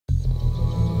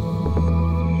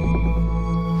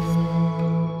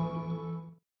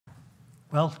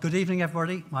Well, good evening,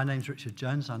 everybody. My name's Richard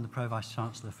Jones. I'm the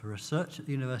Pro-Vice-Chancellor for Research at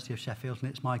the University of Sheffield, and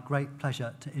it's my great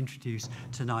pleasure to introduce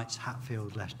tonight's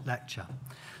Hatfield lecture.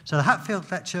 So the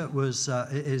Hatfield lecture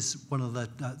is one of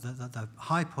the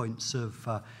high points of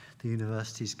the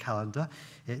university's calendar.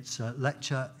 It's a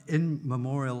lecture in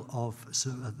memorial of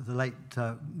the late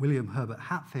William Herbert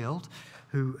Hatfield,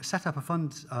 who set up a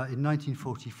fund in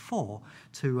 1944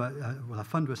 a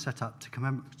fund was set up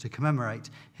to commemorate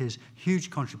his huge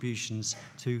contributions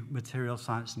to material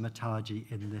science and metallurgy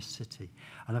in this city.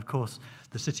 And of course,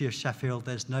 the city of Sheffield,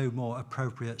 there's no more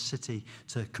appropriate city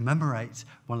to commemorate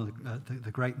one of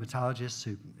the great metallurgists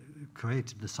who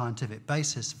created the scientific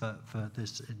basis for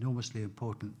this enormously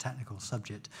important technical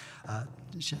subject.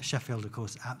 Sheffield, of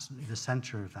course, absolutely the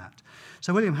centre of that.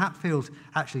 So William Hatfield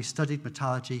actually studied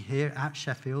metallurgy here at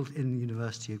Sheffield in the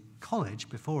University College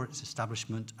before its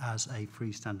establishment as a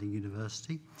freestanding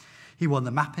university. He won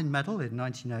the Mappin Medal in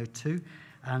 1902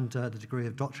 and the degree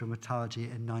of Doctor of Metallurgy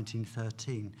in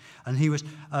 1913. And he was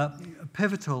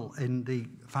pivotal in the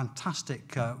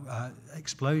fantastic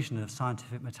explosion of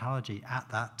scientific metallurgy at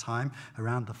that time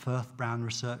around the Firth Brown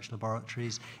Research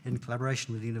Laboratories in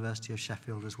collaboration with the University of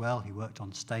Sheffield as well. He worked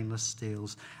on stainless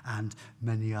steels and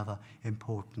many other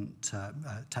important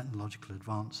technological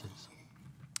advances.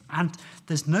 And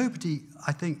there's nobody,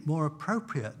 I think, more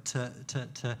appropriate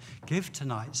to give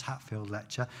tonight's Hatfield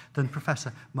lecture than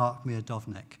Professor Mark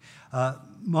Miodownik.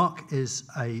 Mark is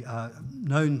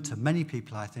known to many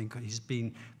people, I think. He's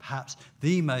been perhaps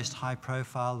the most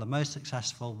high-profile, the most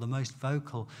successful, the most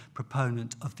vocal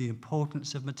proponent of the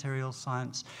importance of materials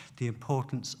science, the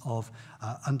importance of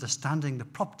understanding the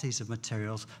properties of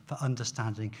materials for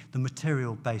understanding the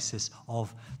material basis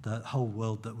of the whole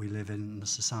world that we live in and the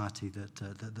society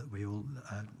that we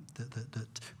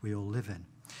all live in.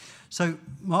 So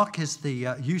Mark is the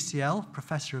UCL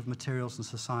Professor of Materials and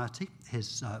Society.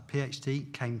 His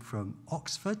PhD came from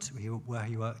Oxford, where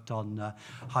he worked on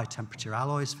high-temperature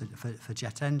alloys for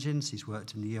jet engines. He's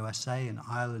worked in the USA and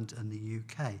Ireland and the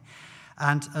UK.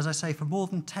 And as I say, for more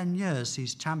than 10 years,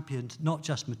 he's championed not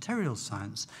just materials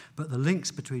science, but the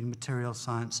links between materials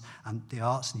science and the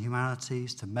arts and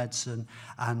humanities, to medicine,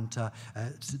 and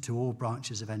to all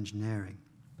branches of engineering.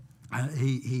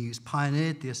 He's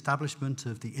pioneered the establishment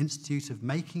of the Institute of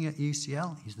Making at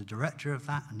UCL. He's the director of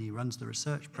that, and he runs the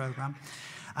research program.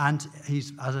 And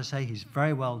he's, as I say, he's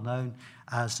very well known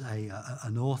as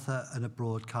an author and a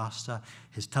broadcaster.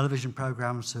 His television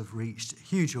programs have reached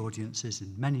huge audiences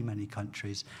in many, many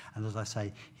countries. And as I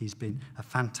say, he's been a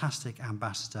fantastic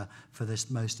ambassador for this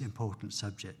most important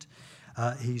subject.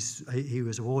 He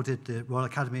was awarded the Royal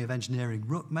Academy of Engineering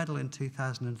Rook Medal in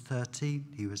 2013.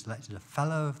 He was elected a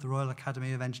Fellow of the Royal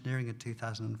Academy of Engineering in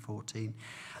 2014.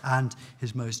 And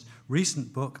his most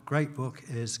recent book, great book,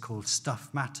 is called Stuff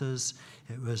Matters.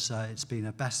 It's been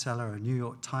a bestseller, a New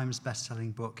York Times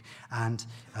best-selling book, and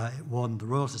it won the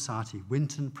Royal Society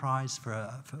Winton Prize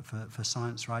for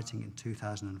science writing in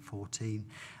 2014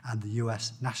 and the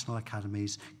US National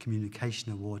Academy's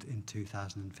Communication Award in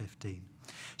 2015.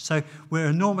 So we're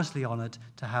enormously honoured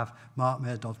to have Mark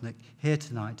Miodownik here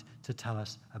tonight to tell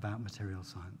us about material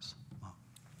science. Mark.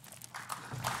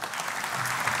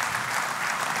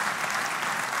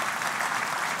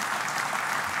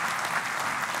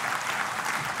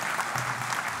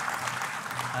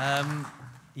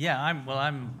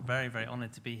 I'm very, very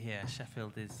honoured to be here.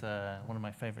 Sheffield is one of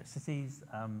my favourite cities.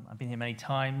 I've been here many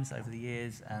times over the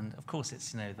years, and of course,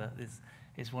 it's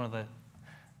one of the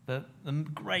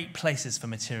great places for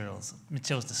materials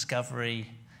discovery,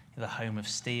 the home of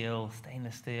steel,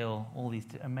 stainless steel, all these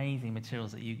amazing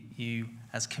materials that you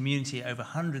as community over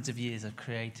hundreds of years have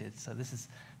created. So this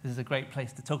is a great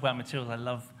place to talk about materials.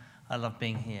 I love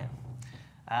being here,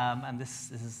 and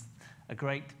this is a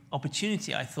great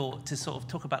opportunity, I thought, to sort of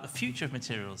talk about the future of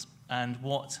materials and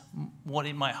what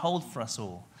it might hold for us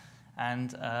all.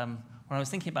 And when I was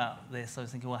thinking about this, I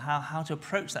was thinking, well, how to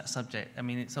approach that subject? I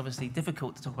mean, it's obviously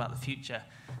difficult to talk about the future,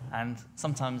 and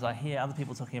sometimes I hear other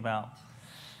people talking about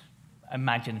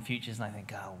imagined futures, and I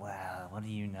think, oh, well, what do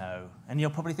you know? And you're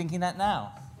probably thinking that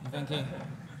now. You're thinking,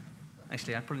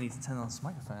 actually, I probably need to turn on this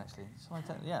microphone, actually.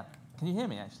 Yeah. Can you hear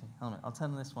me, actually? Hold on, I'll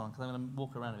turn on this one, because I'm going to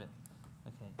walk around a bit.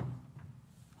 Okay.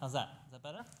 How's that? Is that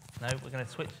better? No, we're going to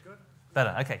switch. Good.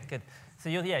 Better, okay, good. So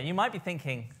you might be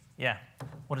thinking, yeah,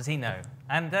 what does he know?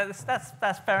 And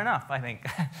that's fair enough, I think.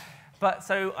 But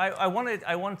so I want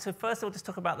to first of all just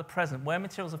talk about the present, where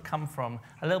materials have come from,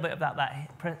 a little bit about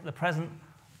the present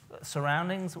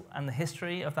surroundings and the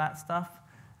history of that stuff,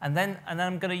 and then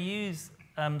I'm going to use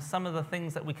some of the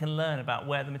things that we can learn about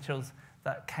where the materials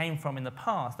that came from in the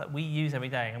past that we use every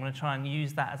day. I'm going to try and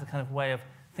use that as a kind of way of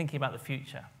thinking about the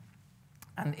future.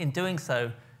 And in doing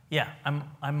so, yeah,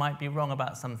 I might be wrong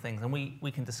about some things, and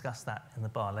we can discuss that in the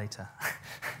bar later.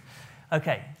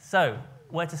 Okay, so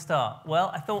where to start?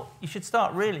 Well, I thought you should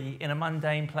start really in a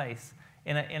mundane place,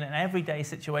 in an everyday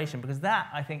situation, because that,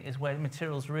 I think, is where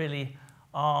materials really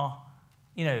are,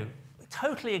 you know,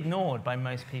 totally ignored by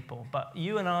most people. But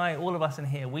you and I, all of us in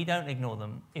here, we don't ignore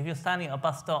them. If you're standing at a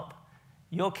bus stop,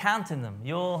 you're counting them,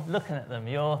 you're looking at them,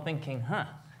 you're thinking,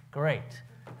 great,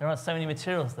 there are so many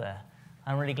materials there.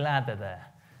 I'm really glad they're there,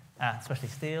 especially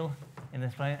steel in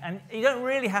this place. And you don't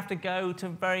really have to go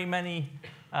to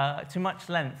too much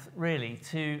length, really,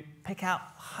 to pick out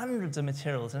hundreds of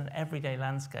materials in an everyday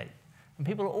landscape. And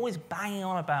people are always banging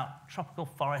on about tropical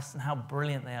forests and how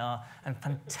brilliant they are and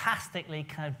fantastically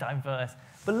kind of diverse.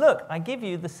 But look, I give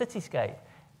you the cityscape.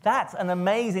 That's an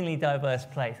amazingly diverse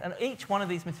place. And each one of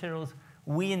these materials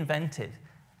we invented.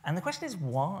 And the question is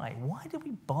why? Why did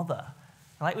we bother?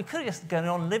 Like, we could have just gone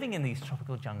on living in these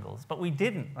tropical jungles, but we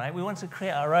didn't, right? We wanted to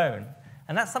create our own.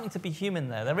 And that's something to be human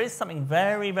there. There is something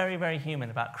very, very, very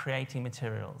human about creating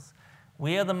materials.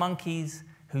 We are the monkeys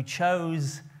who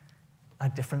chose a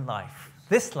different life,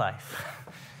 this life.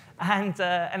 And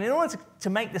in order to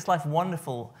make this life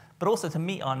wonderful, but also to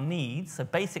meet our needs, so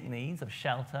basic needs of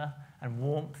shelter and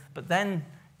warmth, but then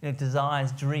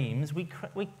desires, dreams, we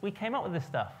came up with this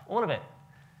stuff, all of it.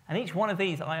 And each one of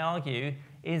these, I argue,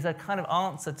 is a kind of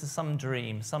answer to some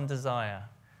dream, some desire.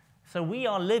 So we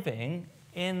are living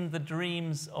in the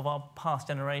dreams of our past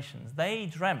generations. They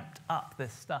dreamt up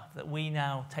this stuff that we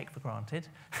now take for granted.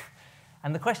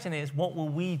 And the question is, what will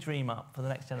we dream up for the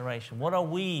next generation? What are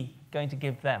we going to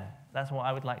give them? That's what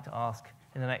I would like to ask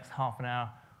in the next half an hour,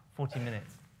 40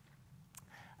 minutes.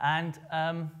 And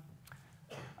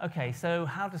okay, so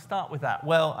how to start with that?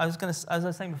 Well, as I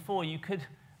was saying before, you could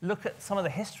look at some of the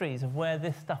histories of where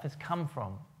this stuff has come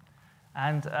from.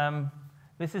 And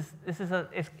it's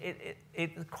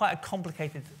quite a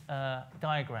complicated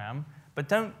diagram, but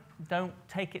don't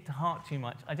take it to heart too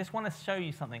much. I just want to show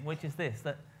you something, which is this,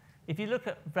 that if you look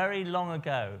at very long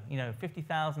ago,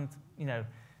 50,000,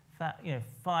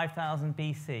 5,000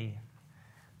 BC,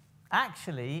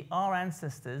 actually, our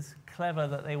ancestors, clever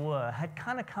that they were, had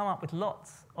kind of come up with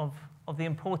lots of the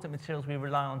important materials we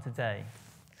rely on today.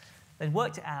 They'd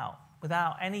worked it out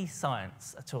without any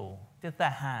science at all, just their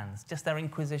hands, just their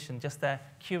inquisition, just their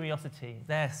curiosity,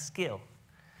 their skill.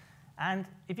 And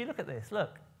if you look at this,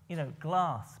 look,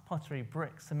 glass, pottery,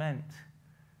 brick, cement,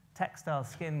 textiles,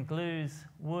 skin, glues,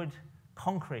 wood,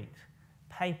 concrete,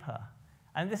 paper.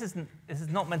 And this is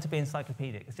not meant to be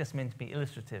encyclopedic, it's just meant to be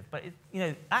illustrative. But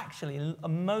actually,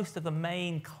 most of the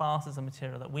main classes of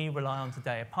material that we rely on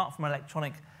today, apart from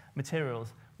electronic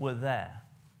materials, were there.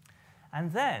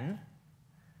 And then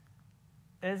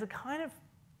there's a kind of,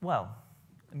 well,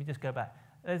 let me just go back.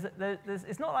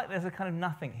 It's not like there's a kind of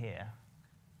nothing here,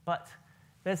 but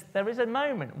there is a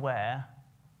moment where,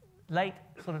 late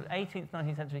sort of 18th,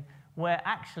 19th century, where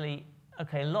actually,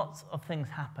 okay, lots of things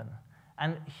happen.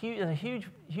 And there's a huge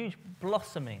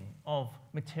blossoming of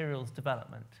materials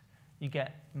development. You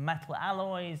get metal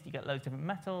alloys, you get loads of different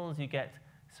metals, you get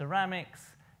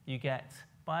ceramics, you get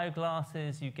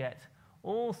bioglasses, you get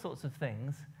all sorts of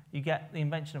things. You get the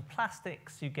invention of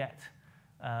plastics, you get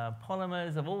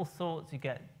polymers of all sorts, you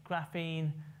get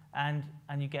graphene, and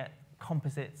you get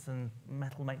composites and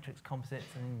metal matrix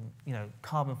composites and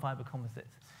carbon fiber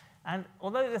composites. And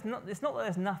although it's not that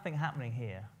there's nothing happening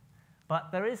here,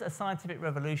 but there is a scientific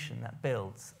revolution that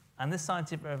builds. And this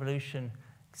scientific revolution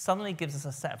suddenly gives us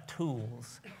a set of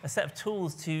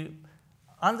tools to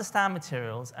understand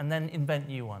materials and then invent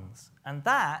new ones. And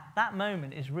that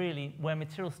moment is really where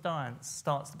material science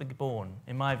starts to be born,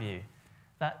 in my view.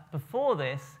 That before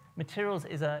this, materials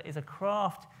is a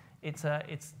craft, it's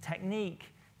technique,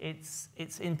 it's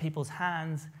in people's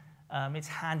hands, it's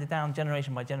handed down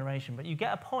generation by generation. But you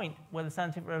get a point where the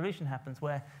scientific revolution happens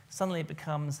where suddenly it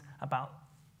becomes about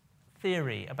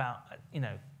theory, about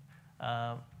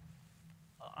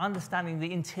understanding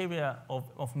the interior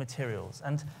of materials.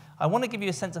 And I want to give you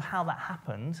a sense of how that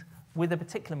happened with a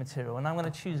particular material. And I'm going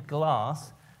to choose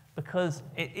glass because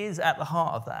it is at the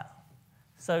heart of that.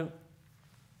 So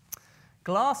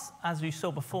glass, as you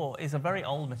saw before, is a very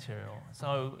old material.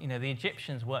 So the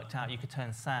Egyptians worked out you could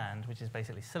turn sand, which is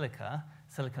basically silica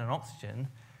and oxygen,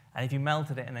 and if you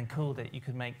melted it and then cooled it, you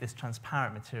could make this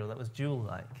transparent material that was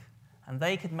jewel-like. And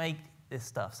they could make this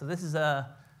stuff. So this is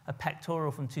a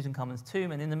pectoral from Tutankhamun's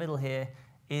tomb, and in the middle here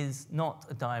is not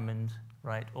a diamond,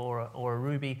 right, or a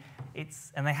ruby.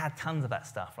 And they had tons of that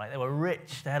stuff, right? They were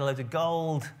rich, they had loads of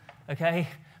gold, okay?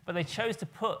 But they chose to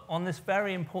put, on this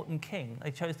very important king,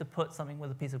 they chose to put something with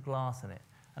a piece of glass in it.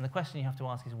 And the question you have to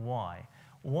ask is why?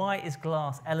 Why is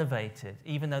glass elevated,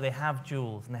 even though they have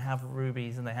jewels, and they have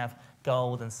rubies, and they have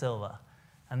gold and silver?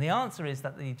 And the answer is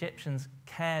that the Egyptians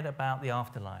cared about the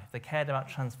afterlife. They cared about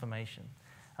transformation.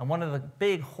 And one of the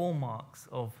big hallmarks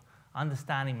of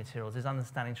understanding materials is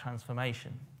understanding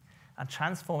transformation. And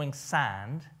transforming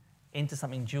sand into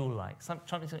something jewel-like,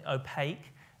 something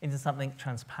opaque into something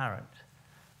transparent.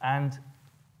 And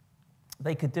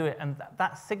they could do it, and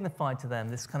that signified to them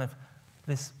this kind of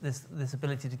this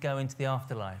ability to go into the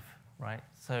afterlife, right?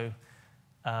 So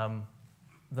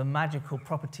the magical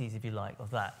properties, if you like,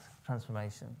 of that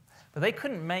transformation. But they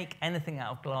couldn't make anything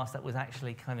out of glass that was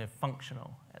actually kind of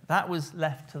functional. That was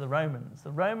left to the Romans.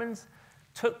 The Romans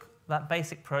took that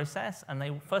basic process,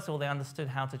 and first of all, they understood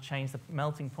how to change the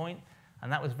melting point,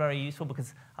 and that was very useful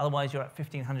because otherwise you're at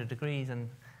 1,500 degrees, and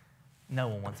no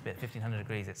one wants to be at 1,500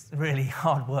 degrees. It's really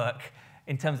hard work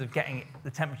in terms of getting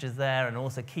the temperatures there and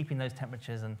also keeping those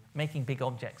temperatures and making big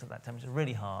objects at that temperature,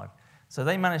 really hard. So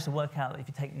they managed to work out that if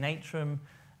you take natrum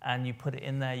and you put it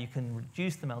in there, you can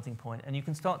reduce the melting point, and you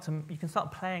can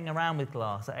start playing around with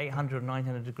glass at 800,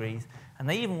 900 degrees. And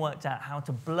they even worked out how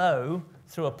to blow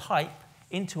through a pipe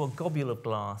into a globule of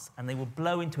glass, and they will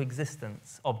blow into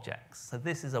existence objects. So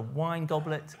this is a wine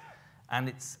goblet, and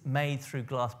it's made through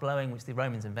glass blowing, which the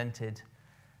Romans invented.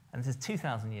 And this is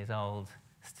 2,000 years old,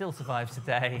 still survives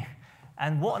today.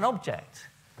 And what an object.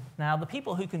 Now, the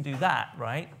people who can do that,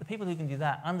 right, the people who can do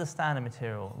that understand a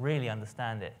material, really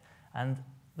understand it. And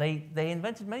they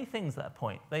invented many things at that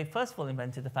point. They first of all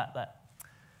invented the fact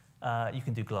that you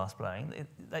can do glass blowing,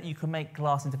 that you can make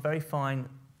glass into very fine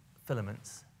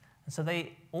filaments. And so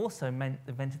they also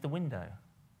invented the window.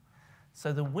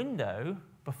 So the window,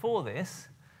 before this,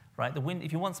 right,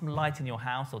 if you want some light in your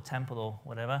house or temple or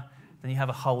whatever, then you have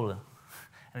a hole, and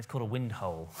it's called a wind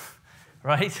hole,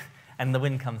 right? And the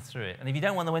wind comes through it. And if you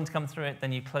don't want the wind to come through it,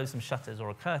 then you close some shutters or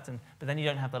a curtain, but then you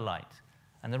don't have the light.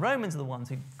 And the Romans are the ones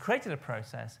who created a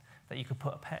process that you could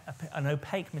put an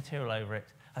opaque material over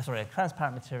it, a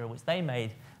transparent material, which they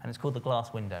made, and it's called the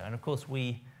glass window. And of course,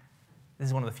 this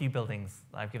is one of the few buildings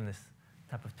I've given this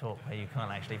type of talk where you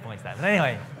can't actually point that. But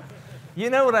anyway, you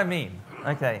know what I mean.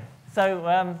 Okay,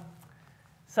 so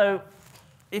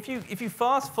if you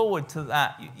fast forward to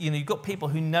that, you've got people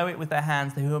who know it with their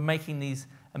hands, who are making these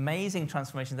amazing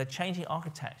transformations. They're changing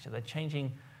architecture. They're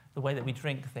changing the way that we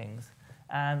drink things.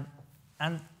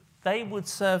 And they would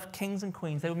serve kings and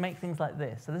queens. They would make things like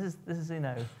this. So this is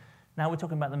now we're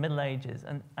talking about the Middle Ages.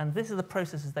 And this is the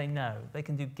processes they know. They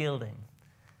can do gilding.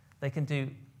 They can do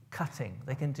cutting.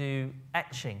 They can do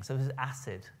etching. So this is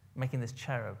acid, making this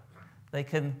cherub. They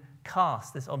can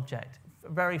cast this object,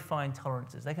 very fine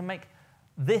tolerances. They can make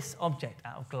this object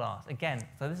out of glass. Again,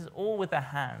 so this is all with their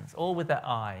hands, all with their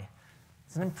eye.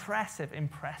 It's an impressive,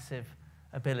 impressive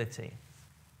ability.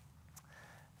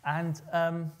 And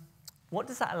what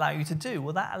does that allow you to do?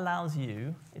 Well, that allows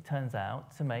you, it turns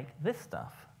out, to make this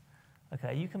stuff.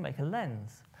 Okay, you can make a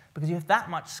lens because you have that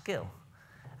much skill.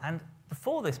 And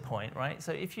before this point, right,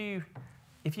 so if you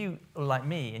were like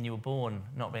me and you were born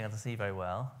not being able to see very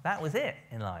well, that was it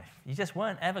in life. You just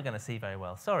weren't ever going to see very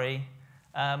well. Sorry.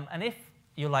 And if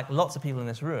you're like lots of people in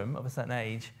this room of a certain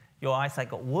age, your eyesight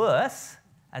got worse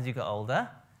as you got older,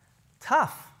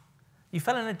 tough. You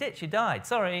fell in a ditch, you died.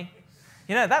 Sorry.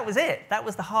 That was it. That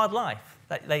was the hard life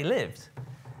that they lived.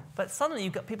 But suddenly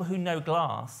you've got people who know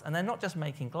glass, and they're not just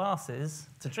making glasses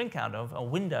to drink out of or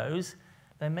windows.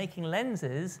 They're making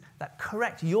lenses that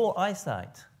correct your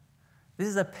eyesight. This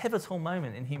is a pivotal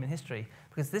moment in human history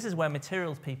because this is where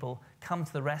materials people come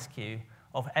to the rescue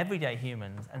of everyday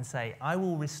humans and say, I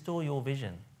will restore your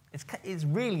vision. It's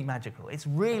really magical. It's a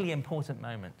really important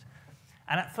moment.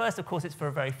 And at first, of course, it's for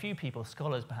a very few people,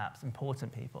 scholars perhaps,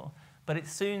 important people. But it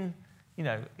soon,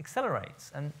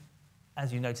 accelerates. And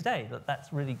as you know today,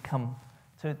 that's really come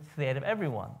to the aid of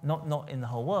everyone. Not in the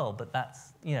whole world, but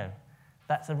that's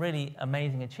a really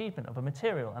amazing achievement of a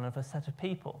material and of a set of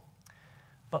people.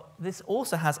 But this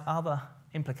also has other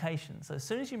implications. So as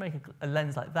soon as you make a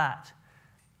lens like that,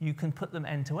 you can put them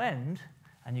end to end,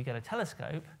 and you get a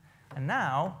telescope, and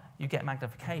now you get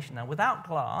magnification. Now, without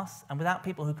glass and without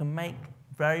people who can make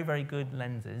very, very good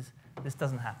lenses, this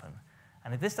doesn't happen.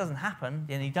 And if this doesn't happen,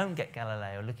 then you don't get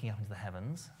Galileo looking up into the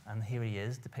heavens, and here he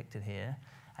is depicted here,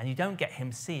 and you don't get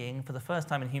him seeing, for the first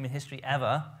time in human history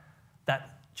ever,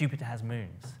 that Jupiter has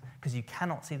moons, because you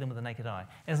cannot see them with the naked eye.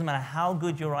 It doesn't matter how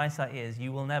good your eyesight is,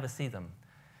 you will never see them.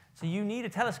 So you need a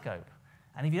telescope.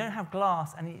 And if you don't have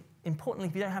glass, and importantly,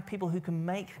 if you don't have people who can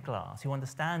make glass, who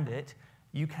understand it,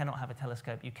 you cannot have a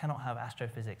telescope, you cannot have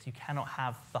astrophysics, you cannot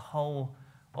have the whole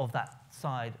of that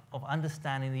side of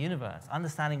understanding the universe,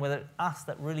 understanding whether it's us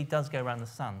that really does go around the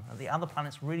sun, and the other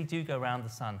planets really do go around the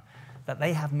sun, that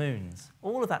they have moons.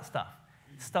 All of that stuff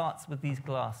starts with these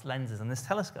glass lenses and this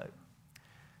telescope.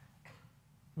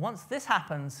 Once this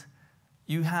happens,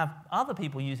 you have other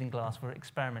people using glass for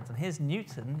experiments. And here's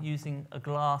Newton using a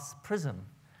glass prism.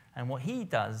 And what he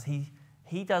does,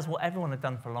 he does what everyone had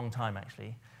done for a long time,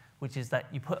 actually, which is that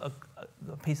you put a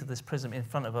piece of this prism in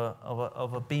front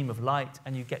of a beam of light,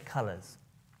 and you get colors.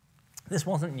 This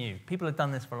wasn't new. People had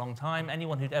done this for a long time.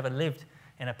 Anyone who'd ever lived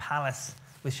in a palace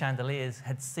with chandeliers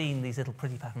had seen these little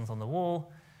pretty patterns on the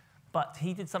wall. But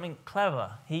he did something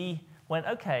clever. He went,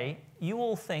 OK, you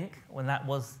all think, when that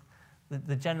was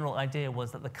the general idea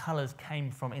was that the colors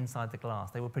came from inside the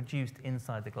glass. They were produced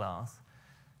inside the glass.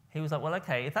 He was like, well,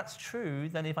 OK, if that's true,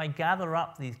 then if I gather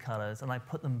up these colors and I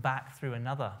put them back through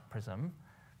another prism,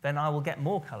 then I will get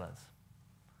more colors.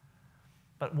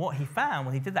 But what he found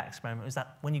when he did that experiment was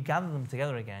that when you gather them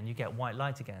together again, you get white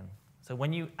light again. So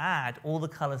when you add all the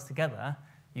colors together,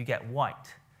 you get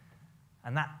white.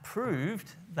 And that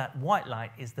proved that white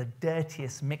light is the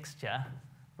dirtiest mixture,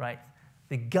 right?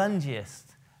 The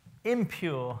gungiest,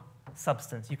 impure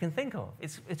substance you can think of.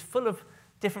 It's full of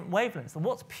different wavelengths. And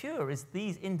what's pure is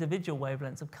these individual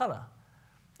wavelengths of color.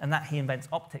 And that he invents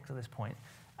optics at this point.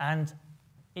 And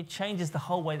it changes the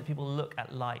whole way that people look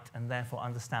at light and therefore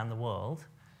understand the world.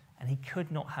 And he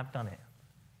could not have done it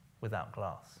without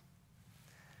glass.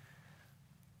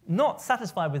 Not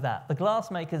satisfied with that, the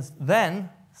glass makers then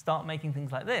start making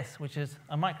things like this, which is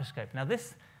a microscope. Now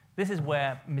this is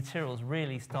where materials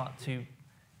really start to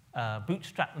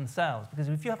bootstrap themselves. Because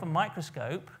if you have a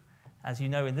microscope, as you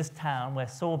know in this town where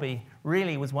Sorby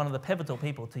really was one of the pivotal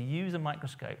people to use a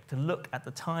microscope to look at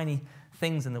the tiny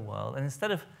things in the world, and instead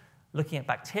of looking at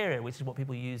bacteria, which is what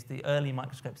people used the early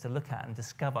microscopes to look at and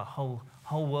discover a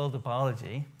whole world of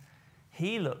biology,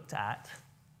 he looked at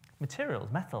materials,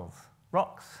 metals,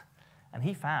 rocks, and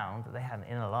he found that they had an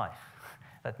inner life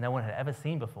that no one had ever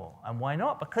seen before. And why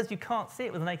not? Because you can't see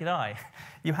it with the naked eye.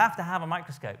 You have to have a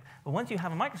microscope. But once you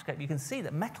have a microscope, you can see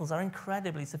that metals are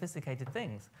incredibly sophisticated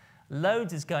things.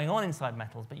 Loads is going on inside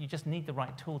metals, but you just need the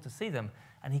right tool to see them.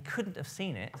 And he couldn't have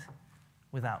seen it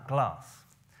without glass.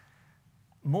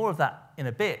 More of that in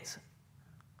a bit.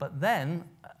 But then,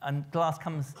 and glass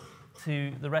comes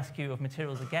to the rescue of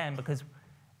materials again, because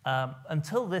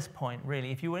until this point,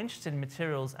 really, if you were interested in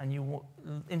materials and you were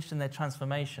interested in their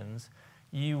transformations,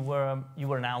 you were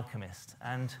an alchemist.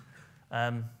 And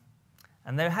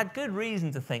they had good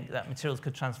reason to think that materials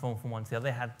could transform from one to the other.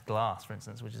 They had glass, for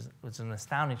instance, which is an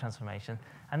astounding transformation.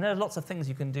 And there are lots of things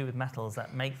you can do with metals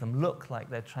that make them look like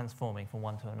they're transforming from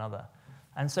one to another.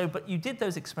 And so, but you did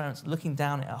those experiments looking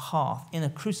down at a hearth in a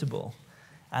crucible.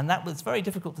 And that was very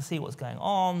difficult to see what's going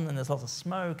on, and there's lots of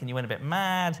smoke, and you went a bit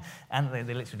mad, and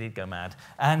they literally did go mad.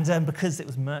 And because it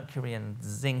was mercury and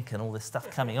zinc and all this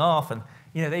stuff coming off, and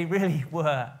they really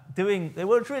were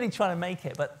really trying to make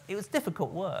it, but it was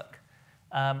difficult work.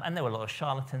 And there were a lot of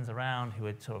charlatans around who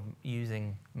were sort of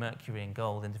using mercury and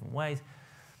gold in different ways.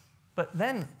 But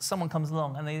then someone comes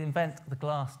along and they invent the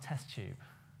glass test tube.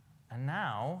 And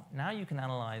now you can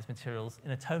analyze materials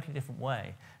in a totally different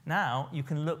way. Now you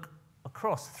can look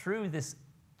across through this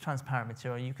transparent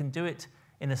material. You can do it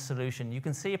in a solution. You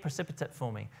can see a precipitate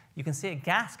forming. You can see a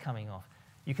gas coming off.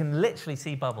 You can literally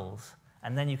see bubbles,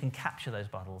 and then you can capture those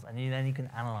bubbles, and then you can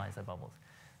analyze the bubbles.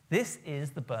 This is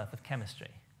the birth of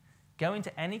chemistry. Go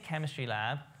into any chemistry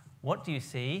lab. What do you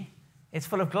see? It's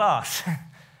full of glass.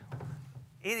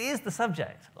 It is the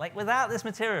subject. Like, without this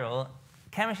material,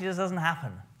 chemistry just doesn't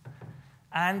happen.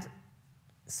 And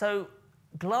so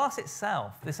glass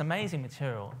itself, this amazing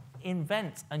material,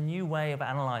 invents a new way of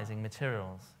analyzing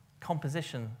materials.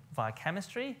 Composition via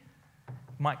chemistry,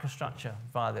 microstructure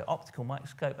via the optical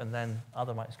microscope, and then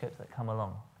other microscopes that come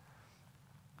along.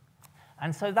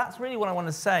 And so that's really what I want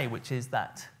to say, which is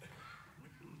that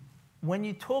when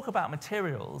you talk about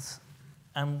materials,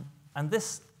 and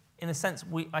this, in a sense,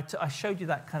 I showed you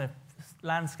that kind of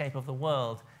landscape of the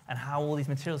world and how all these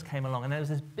materials came along. And there was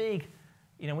this big,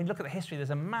 when you look at the history, there's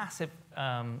a massive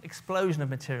explosion of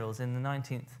materials in the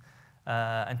 19th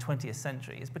and 20th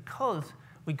century. It's because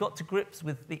we got to grips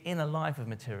with the inner life of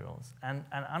materials. And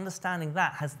understanding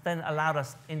that has then allowed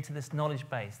us into this knowledge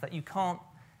base that you can't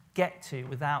get to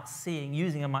without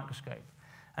using a microscope.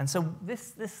 And so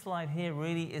this slide here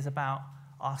really is about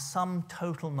our sum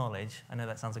total knowledge. I know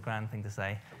that sounds a grand thing to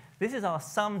say. This is our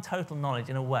sum total knowledge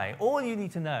in a way. All you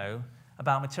need to know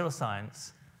about material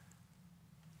science,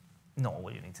 not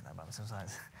all you need to know about material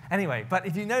science. Anyway, but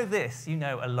if you know this, you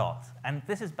know a lot. And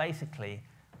this is basically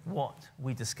what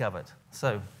we discovered.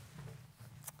 So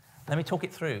let me talk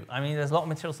it through. I mean, there's a lot of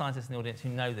material scientists in the audience who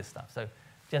know this stuff, so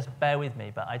just bear with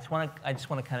me. But I just want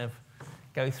to kind of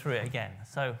go through it again.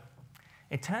 So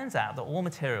it turns out that all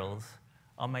materials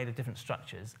are made of different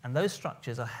structures, and those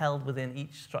structures are held within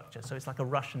each structure. So it's like a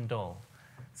Russian doll.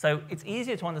 So it's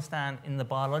easier to understand in the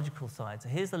biological side. So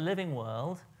here's the living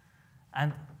world,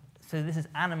 and so this is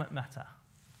animate matter.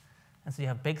 And so you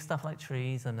have big stuff like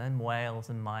trees, and then whales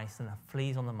and mice, and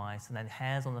fleas on the mice, and then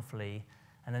hairs on the flea.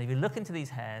 And then if you look into these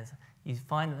hairs, you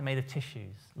find that they're made of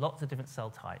tissues, lots of different cell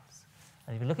types.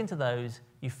 And if you look into those,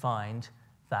 you find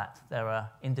that there are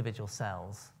individual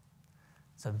cells.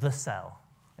 So the cell,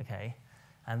 okay?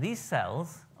 And these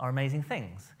cells are amazing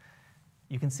things.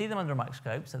 You can see them under a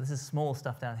microscope, so this is small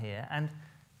stuff down here, and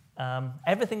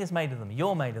everything is made of them.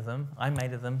 You're made of them, I'm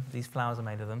made of them, these flowers are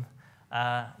made of them.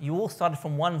 You all started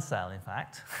from one cell, in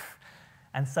fact,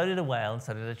 and so did a whale, and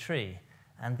so did a tree.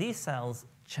 And these cells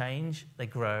change, they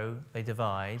grow, they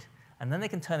divide, and then they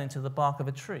can turn into the bark of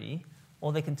a tree,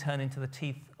 or they can turn into the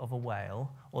teeth of a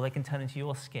whale, or they can turn into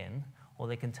your skin, or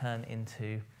they can turn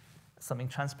into something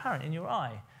transparent in your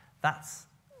eye. That's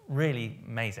really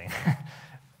amazing.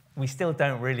 We still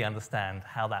don't really understand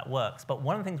how that works. But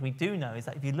one of the things we do know is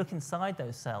that if you look inside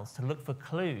those cells to look for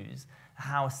clues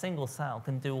how a single cell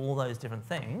can do all those different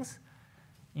things,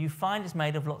 you find it's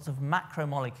made of lots of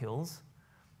macromolecules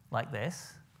like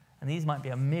this. And these might be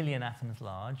 1 million atoms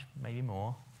large, maybe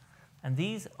more. And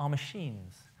these are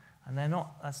machines. And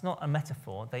that's not a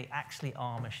metaphor. They actually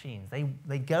are machines.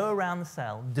 They go around the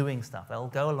cell doing stuff. They'll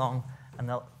go along, and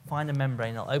they'll find a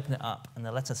membrane, they'll open it up, and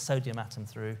they'll let a sodium atom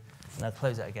through, and they'll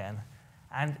close it again.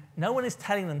 And no one is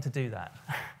telling them to do that,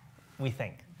 we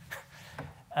think.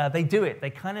 They do it. They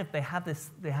have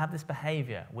this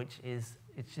behavior, which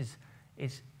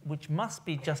must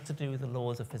be just to do with the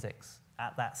laws of physics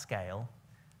at that scale,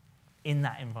 in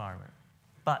that environment.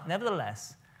 But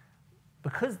nevertheless,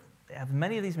 because they have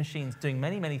many of these machines doing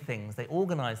many, many things, they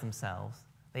organize themselves,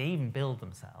 they even build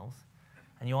themselves.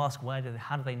 And you ask,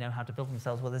 how do they know how to build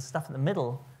themselves? Well, there's stuff in the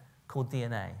middle called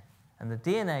DNA. And the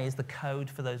DNA is the code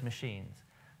for those machines.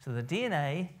 So the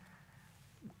DNA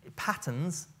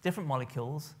patterns different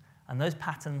molecules, and those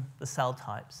pattern the cell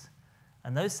types.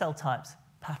 And those cell types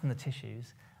pattern the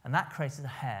tissues, and that creates a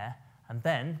hair, and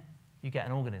then you get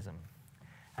an organism.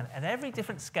 And at every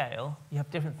different scale, you have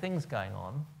different things going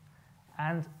on.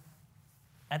 And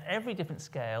at every different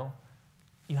scale,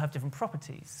 you have different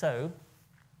properties. So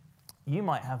you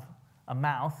might have a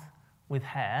mouth with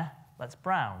hair that's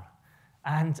brown.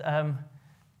 And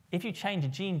if you change a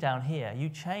gene down here, you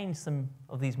change some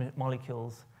of these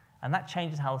molecules, and that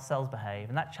changes how cells behave,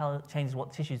 and that changes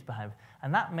what tissues behave.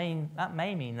 And that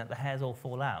may mean that the hairs all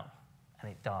fall out, and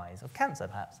it dies of cancer,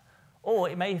 perhaps. Or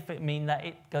it may mean that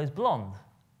it goes blonde.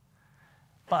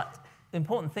 But the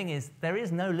important thing is there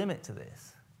is no limit to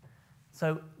this.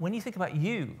 So when you think about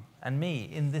you and me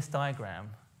in this diagram,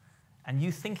 and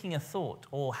you thinking a thought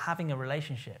or having a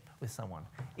relationship with someone,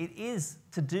 it is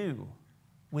to do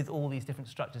with all these different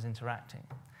structures interacting.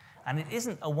 And it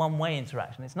isn't a one-way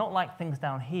interaction. It's not like things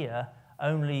down here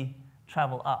only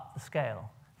travel up the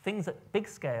scale. Things at big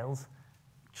scales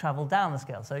travel down the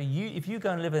scale. So if you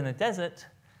go and live in a desert,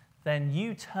 then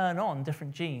you turn on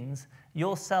different genes,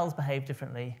 your cells behave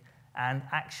differently, and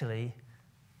actually,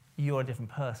 you're a different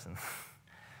person.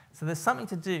 So there's something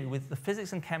to do with the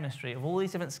physics and chemistry of all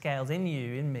these different scales in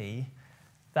you, in me,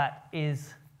 that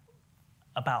is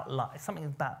about life, something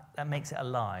about that makes it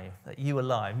alive, that you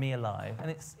alive, me alive. And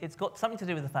it's got something to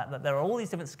do with the fact that there are all these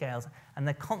different scales, and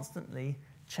they're constantly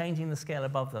changing the scale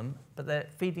above them, but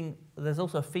there's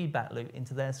also a feedback loop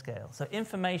into their scale. So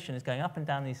information is going up and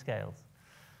down these scales.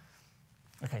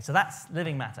 Okay, so that's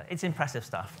living matter. It's impressive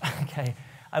stuff. Okay,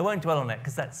 I won't dwell on it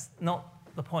because that's not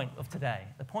the point of today.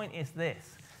 The point is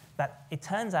this, that it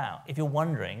turns out, if you're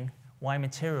wondering why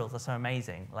materials are so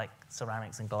amazing, like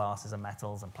ceramics and glasses and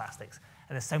metals and plastics,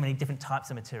 and there's so many different types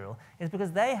of material, is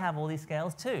because they have all these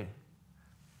scales too.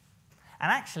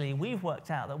 And actually, we've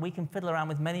worked out that we can fiddle around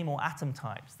with many more atom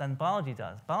types than biology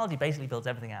does. Biology basically builds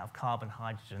everything out of carbon,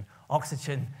 hydrogen,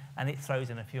 oxygen, and it throws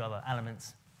in a few other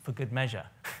elements for good measure.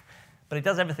 But it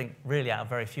does everything really out of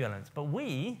very few elements. But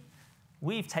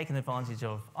we've taken advantage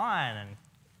of iron and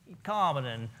carbon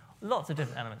and lots of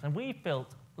different elements. And we've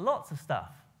built lots of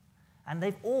stuff. And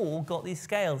they've all got these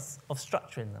scales of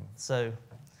structure in them. So,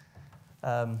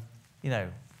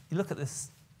 you look at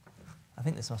this. I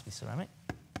think this must be ceramic.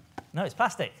 No, it's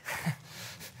plastic.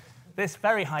 This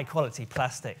very high quality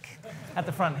plastic at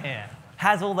the front here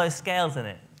has all those scales in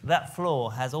it. That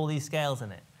floor has all these scales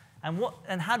in it.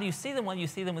 And how do you see them? Well, you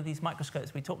see them with these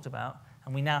microscopes we talked about.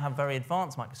 and we now have very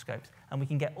advanced microscopes, and we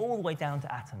can get all the way down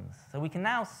to atoms. So we can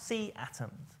now see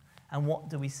atoms. And what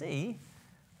do we see?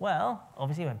 Well,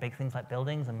 obviously we have big things like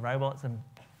buildings and robots and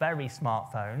very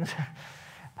smart phones.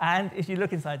 And if you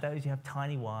look inside those, you have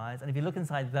tiny wires. And if you look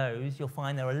inside those, you'll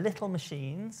find there are little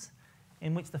machines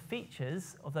in which the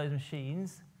features of those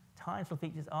machines, tiny little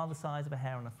features, are the size of a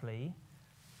hair on a flea.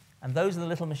 And those are the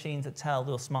little machines that tell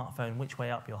your smartphone which way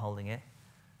up you're holding it,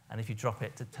 and if you drop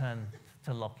it,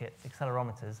 to lock it,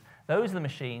 accelerometers. Those are the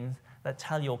machines that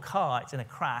tell your car it's in a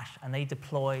crash, and they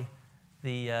deploy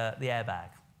the airbag.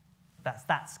 That's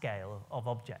that scale of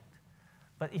object.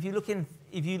 But if you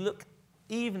look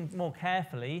even more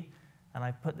carefully, and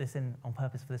I've put this in on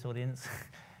purpose for this audience,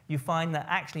 you find that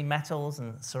actually metals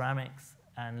and ceramics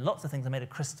and lots of things are made of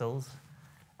crystals,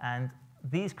 and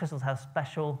these crystals have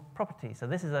special properties. So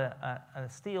this is a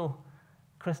steel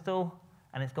crystal,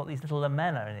 and it's got these little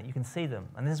lamella in it. You can see them.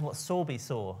 And this is what Sorby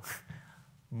saw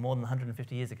more than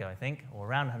 150 years ago, I think, or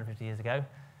around 150 years ago,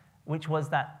 which was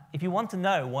that if you want to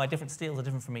know why different steels are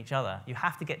different from each other, you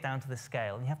have to get down to this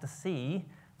scale, and you have to see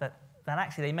that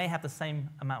actually they may have the same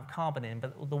amount of carbon in,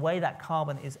 but the way that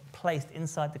carbon is placed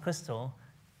inside the crystal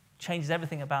changes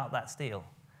everything about that steel.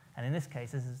 And in this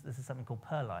case, this is something called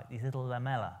pearlite, these little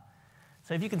lamella.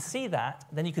 So if you can see that,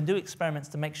 then you can do experiments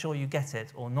to make sure you get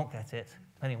it or not get it,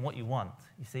 depending on what you want,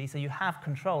 you see. So you have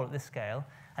control at this scale.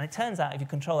 And it turns out if you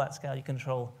control that scale, you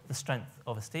control the strength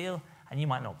of a steel, and you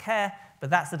might not care, but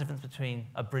that's the difference between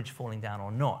a bridge falling down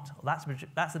or not. That's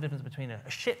the difference between a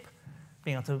ship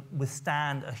being able to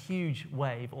withstand a huge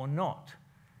wave or not.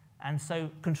 And so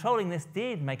controlling this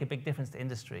did make a big difference to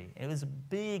industry. It was a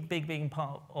big, big, big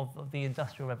part of the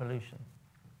Industrial Revolution.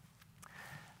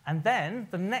 And then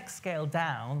the next scale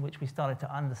down, which we started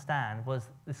to understand, was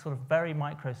this sort of very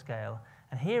micro scale.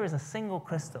 And here is a single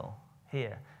crystal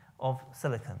here of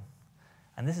silicon.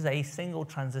 And this is a single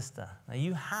transistor. Now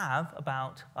you have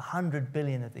about 100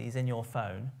 billion of these in your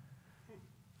phone,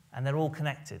 and they're all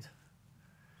connected.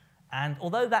 And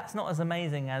although that's not as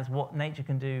amazing as what nature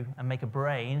can do and make a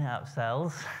brain out of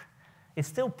cells, it's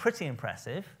still pretty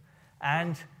impressive.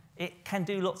 And it can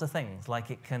do lots of things,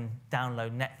 like it can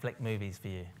download Netflix movies for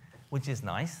you, which is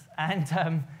nice.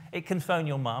 And it can phone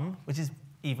your mum, which is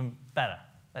even better,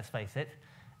 let's face it.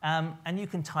 And you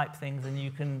can type things, and you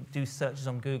can do searches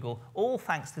on Google, all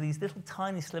thanks to these little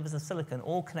tiny slivers of silicon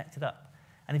all connected up.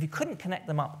 And if you couldn't connect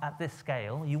them up at this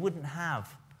scale, you wouldn't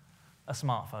have a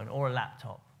smartphone or a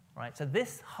laptop. Right? So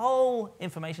this whole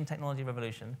information technology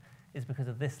revolution is because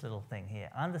of this little thing here,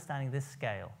 understanding this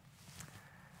scale.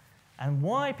 And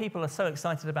why people are so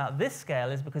excited about this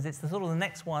scale is because it's the sort of the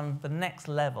next one, the next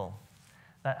level,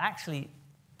 that actually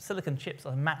silicon chips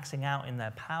are maxing out in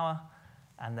their power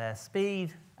and their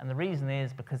speed. And the reason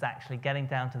is because actually getting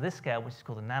down to this scale, which is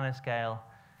called a nanoscale,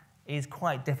 is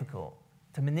quite difficult.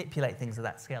 To manipulate things at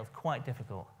that scale is quite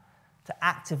difficult. To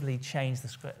actively change the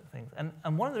things.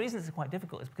 And one of the reasons it's quite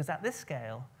difficult is because at this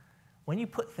scale, when you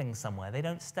put things somewhere, they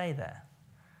don't stay there.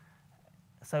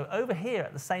 So over here,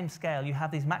 at the same scale, you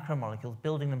have these macromolecules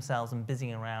building themselves and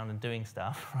busying around and doing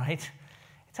stuff, right?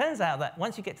 It turns out that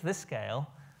once you get to this scale,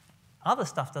 other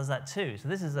stuff does that too. So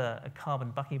this is a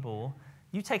carbon buckyball.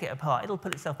 You take it apart, it'll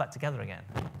put itself back together again.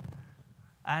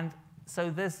 And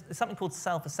so there's something called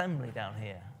self-assembly down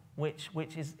here, which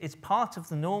is it's part of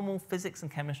the normal physics and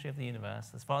chemistry of the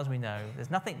universe, as far as we know. There's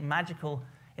nothing magical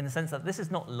in the sense that this is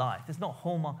not life. It's not a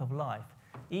hallmark of life,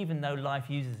 even though life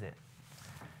uses it.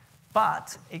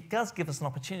 But it does give us an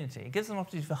opportunity. It gives us an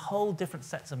opportunity for whole different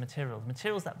sets of materials,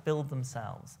 materials that build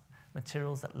themselves,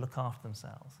 materials that look after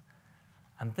themselves.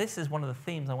 And this is one of the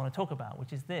themes I want to talk about,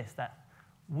 which is this, that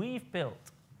we've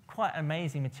built quite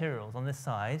amazing materials on this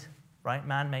side, right,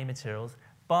 man-made materials,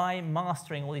 by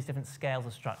mastering all these different scales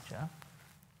of structure.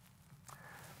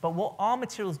 But what our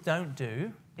materials don't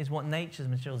do is what nature's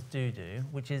materials do,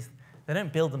 which is they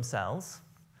don't build themselves,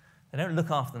 they don't look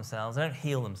after themselves, they don't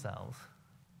heal themselves.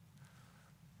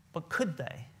 But could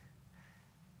they?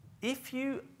 If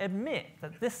you admit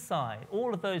that this side,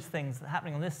 all of those things that are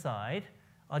happening on this side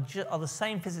are the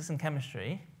same physics and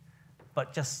chemistry,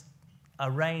 but just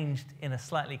arranged in a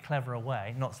slightly cleverer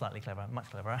way, not slightly clever, much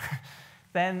cleverer,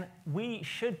 then we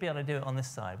should be able to do it on this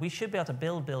side. We should be able to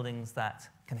build buildings that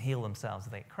can heal themselves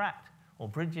if they get cracked, or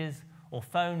bridges, or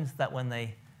phones that when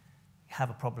they have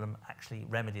a problem actually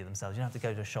remedy themselves. You don't have to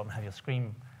go to a shop and have your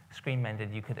screen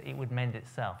mended. It would mend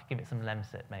itself. Give it some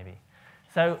Lemsit, maybe.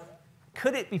 So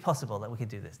could it be possible that we could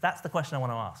do this? That's the question I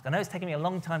want to ask. I know it's taken me a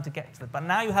long time to get to it, but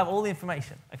now you have all the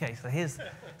information. OK,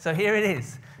 so here it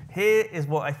is. Here is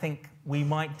what I think we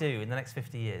might do in the next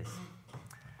 50 years.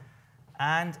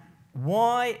 And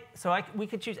why? So we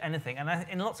could choose anything, and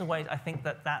in lots of ways, I think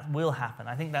that will happen.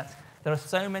 I think that there are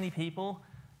so many people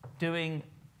doing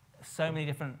so many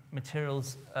different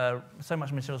materials, so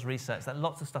much materials research that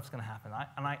lots of stuff's going to happen.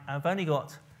 I've only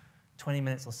got 20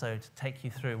 minutes or so to take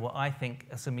you through what I think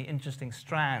are some interesting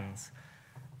strands.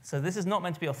 So this is not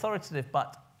meant to be authoritative,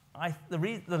 but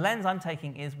the lens I'm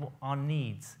taking is what our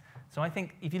needs. So I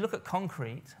think if you look at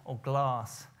concrete or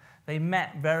glass, they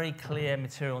met very clear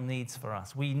material needs for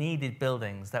us. We needed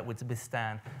buildings that would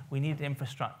withstand. We needed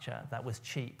infrastructure that was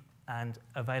cheap and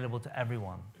available to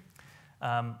everyone.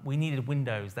 We needed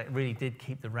windows that really did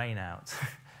keep the rain out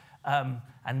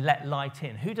and let light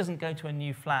in. Who doesn't go to a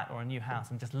new flat or a new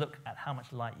house and just look at how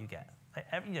much light you get?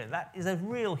 That is a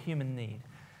real human need.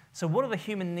 So what are the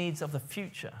human needs of the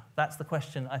future? That's the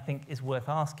question I think is worth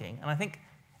asking. And I think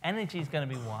energy is going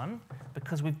to be one,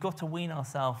 because we've got to wean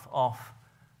ourselves off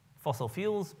fossil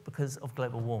fuels because of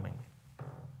global warming.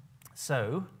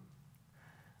 So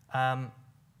how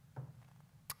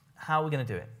are we going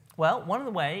to do it? Well, one of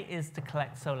the ways is to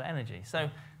collect solar energy. So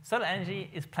solar energy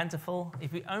is plentiful.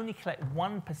 If we only collect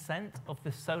 1% of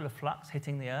the solar flux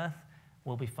hitting the Earth,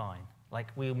 we'll be fine. Like,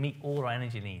 we'll meet all our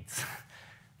energy needs.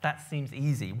 That seems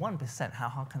easy. 1%, how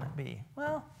hard can that be?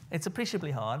 Well, it's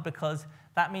appreciably hard, because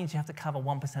that means you have to cover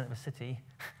 1% of a city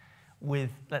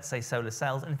with, let's say, solar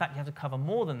cells. And in fact, you have to cover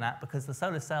more than that, because the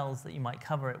solar cells that you might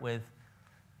cover it with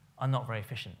are not very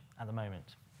efficient at the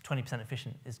moment. 20%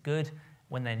 efficient is good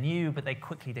when they're new, but they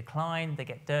quickly decline. They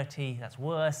get dirty. That's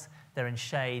worse. They're in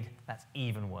shade. That's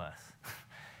even worse.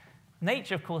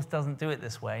 Nature, of course, doesn't do it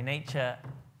this way. Nature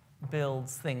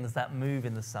builds things that move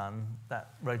in the sun,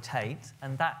 that rotate,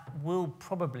 and that will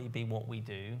probably be what we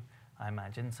do, I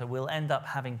imagine. So we'll end up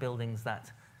having buildings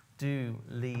that do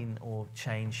lean or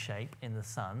change shape in the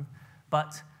sun.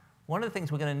 But one of the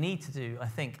things we're going to need to do, I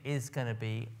think, is going to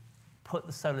be put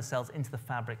the solar cells into the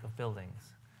fabric of buildings.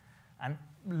 And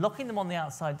locking them on the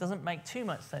outside doesn't make too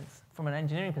much sense from an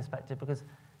engineering perspective, because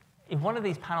if one of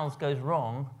these panels goes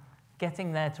wrong,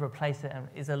 getting there to replace it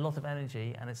is a lot of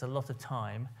energy and it's a lot of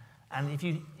time. And if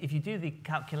you do the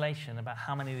calculation about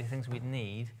how many of these things we'd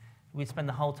need, we'd spend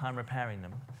the whole time repairing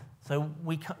them. So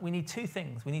we need two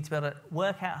things. We need to be able to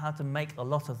work out how to make a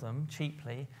lot of them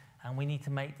cheaply, and we need to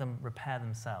make them repair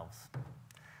themselves.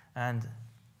 And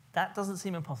that doesn't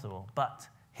seem impossible, but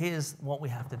here's what we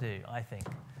have to do, I think.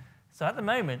 So at the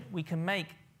moment, we can make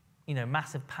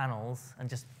massive panels and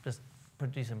just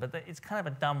produce them, but it's kind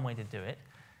of a dumb way to do it.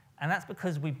 And that's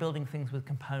because we're building things with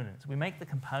components. We make the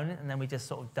component, and then we just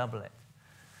sort of double it.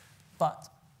 But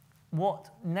what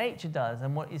nature does,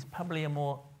 and what is probably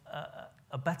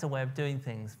a better way of doing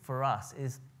things for us,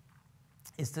 is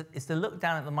to look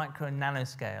down at the micro and nano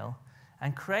scale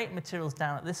and create materials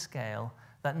down at this scale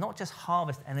that not just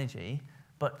harvest energy,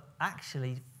 but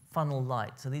actually funnel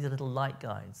light. So these are little light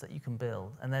guides that you can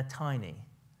build, and they're tiny.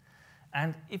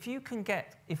 And if we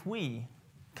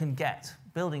can get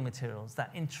building materials that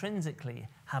intrinsically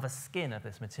have a skin of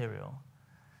this material,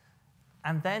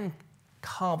 and then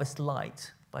harvest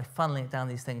light by funneling it down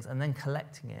these things, and then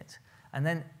collecting it, and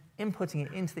then inputting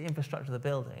it into the infrastructure of the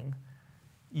building,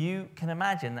 you can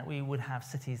imagine that we would have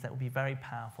cities that would be very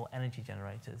powerful energy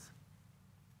generators.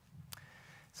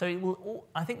 So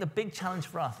I think the big challenge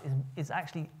for us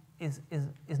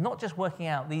is not just working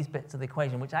out these bits of the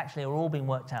equation, which actually are all being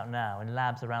worked out now in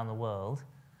labs around the world.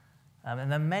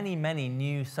 And there are many, many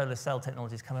new solar cell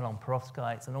technologies coming on,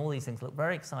 perovskites, and all these things look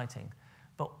very exciting.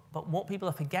 But what people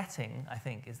are forgetting, I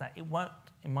think, is that it won't,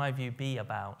 in my view, be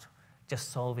about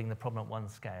just solving the problem at one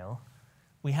scale.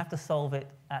 We have to solve it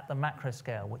at the macro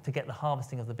scale to get the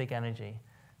harvesting of the big energy.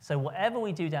 So whatever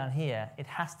we do down here, it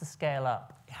has to scale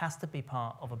up. It has to be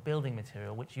part of a building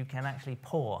material which you can actually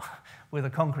pour with a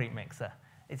concrete mixer.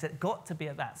 It's got to be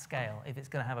at that scale if it's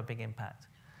going to have a big impact.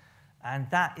 And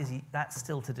that's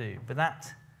still to do, but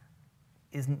that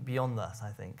isn't beyond us,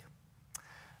 I think.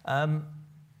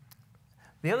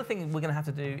 The other thing we're going to have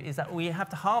to do is that we have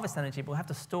to harvest energy, but we have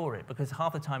to store it, because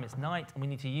half the time it's night and we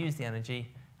need to use the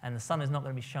energy, and the sun is not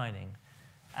going to be shining.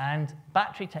 And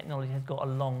battery technology has got a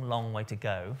long, long way to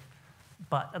go,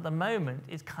 but at the moment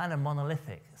it's kind of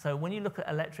monolithic. So when you look at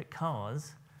electric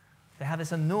cars, they have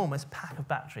this enormous pack of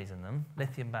batteries in them,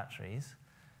 lithium batteries,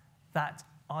 that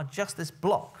are just this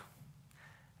block.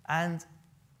 And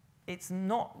it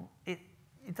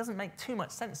doesn't make too much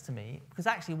sense to me, because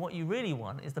actually what you really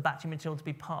want is the battery material to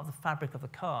be part of the fabric of the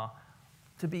car,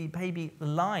 to be maybe the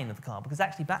line of the car, because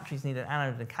actually batteries need an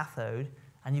anode and a cathode,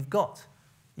 and you've got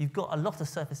a lot of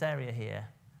surface area here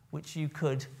which you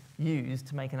could use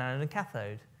to make an anode and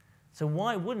cathode. So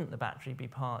why wouldn't the battery be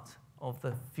part of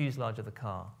the fuselage of the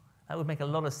car? That would make a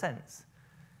lot of sense.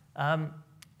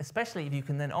 especially if you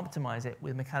can then optimize it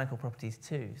with mechanical properties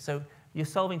too. So you're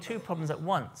solving two problems at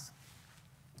once.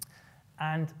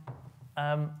 And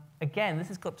again, this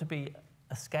has got to be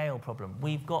a scale problem.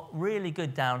 We've got really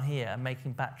good down here at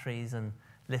making batteries and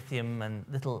lithium and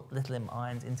lithium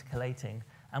ions intercalating.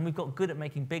 And we've got good at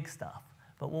making big stuff.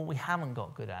 But what we haven't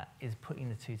got good at is putting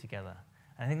the two together.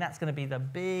 And I think that's going to be the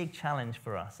big challenge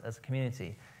for us as a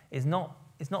community, is not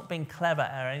being clever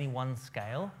at any one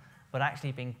scale, but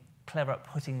actually being clever at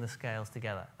putting the scales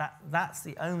together. That's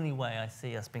the only way I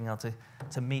see us being able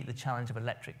to meet the challenge of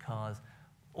electric cars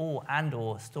or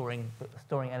storing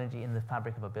energy in the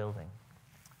fabric of a building.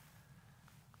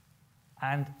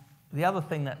 And the other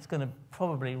thing that's going to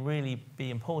probably really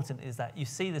be important is that you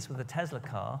see this with the Tesla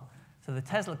car. So the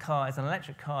Tesla car is an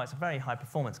electric car. It's a very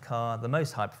high-performance car, the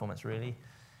most high-performance, really.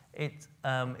 It's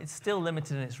still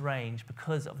limited in its range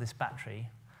because of this battery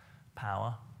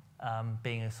power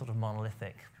being a sort of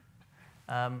monolithic.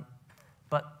 But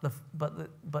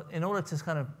in order to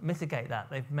kind of mitigate that,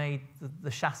 they've made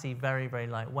the chassis very, very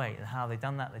lightweight. And how have they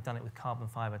done that? They've done it with carbon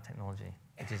fiber technology,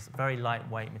 which is very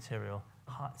lightweight material,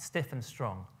 stiff and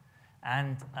strong.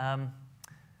 And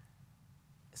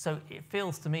so it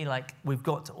feels to me like we've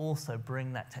got to also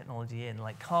bring that technology in.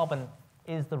 Like carbon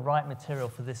is the right material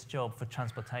for this job for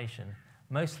transportation.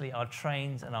 Mostly our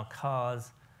trains and our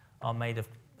cars are made of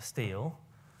steel.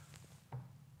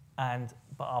 But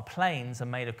our planes are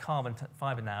made of carbon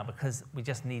fiber now because we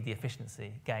just need the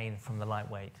efficiency gain from the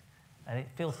lightweight. And it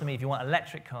feels to me if you want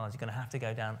electric cars, you're going to have to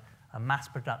go down a mass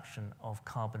production of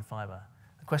carbon fiber.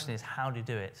 The question is, how do you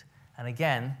do it? And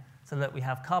again, so look, we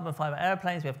have carbon fiber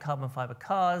airplanes, we have carbon fiber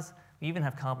cars, we even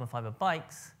have carbon fiber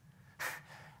bikes.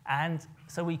 And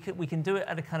so we can do it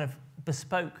at a kind of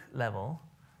bespoke level.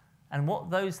 And what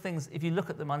those things, if you look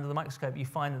at them under the microscope, you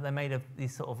find that they're made of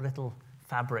these sort of little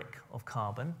fabric of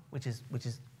carbon, which is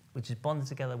bonded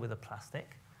together with a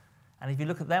plastic. And if you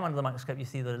look at them under the microscope, you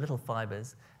see the little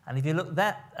fibers. And if you look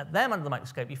at them under the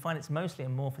microscope, you find it's mostly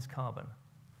amorphous carbon.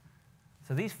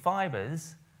 So these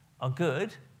fibers are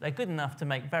good. They're good enough to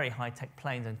make very high-tech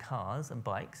planes and cars and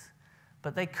bikes.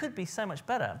 But they could be so much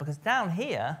better, because down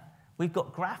here, we've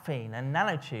got graphene and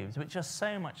nanotubes, which are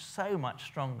so much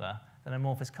stronger than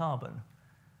amorphous carbon.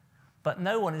 But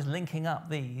no one is linking up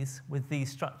these with these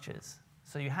structures.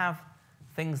 So you have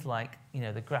things like,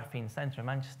 the Graphene Centre in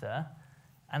Manchester,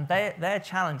 and their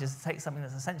challenge is to take something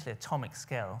that's essentially atomic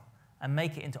scale and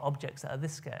make it into objects that are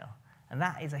this scale. And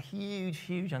that is a huge,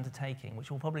 huge undertaking, which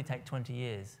will probably take 20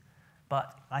 years.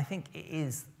 But I think it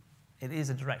is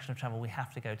a direction of travel we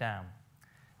have to go down.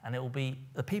 And it will be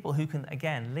the people who can,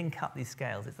 again, link up these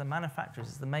scales. It's the manufacturers,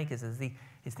 it's the makers,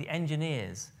 it's the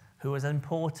engineers who are as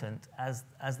important as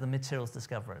the materials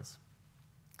discoverers.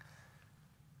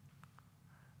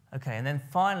 Okay, and then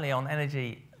finally on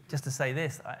energy, just to say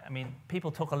this, I mean,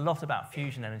 people talk a lot about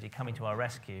fusion energy coming to our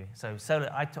rescue. So solar,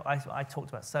 I talked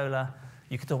about solar,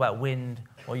 you could talk about wind,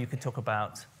 or you could talk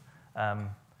about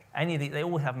any of these. They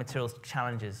all have materials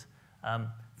challenges.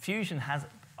 Fusion has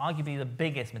arguably the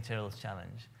biggest materials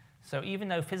challenge. So even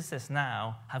though physicists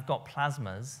now have got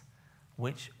plasmas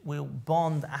which will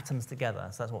bond atoms together,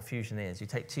 so that's what fusion is. You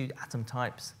take two atom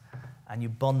types and you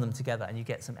bond them together and you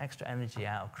get some extra energy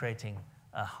out of creating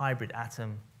a hybrid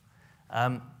atom.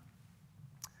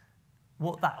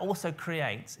 What that also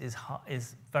creates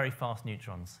is very fast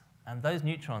neutrons. And those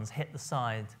neutrons hit the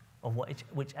side of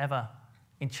whichever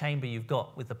in chamber you've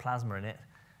got with the plasma in it,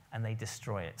 and they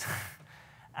destroy it.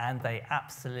 And they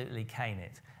absolutely cane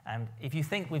it. And if you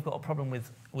think we've got a problem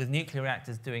with nuclear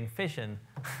reactors doing fission,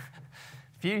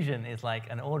 fusion is like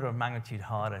an order of magnitude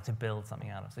harder to build something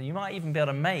out of. So you might even be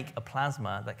able to make a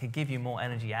plasma that could give you more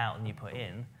energy out than you put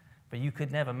in, but you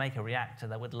could never make a reactor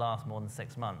that would last more than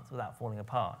 6 months without falling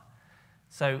apart.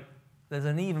 So there's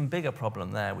an even bigger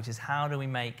problem there, which is how do we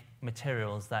make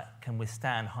materials that can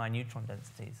withstand high neutron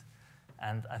densities?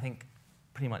 And I think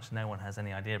pretty much no one has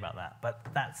any idea about that, but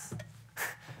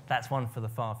that's one for the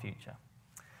far future.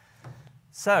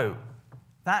 So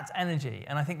that's energy,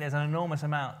 and I think there's an enormous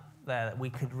amount there that we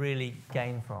could really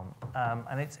gain from.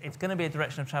 And it's going to be a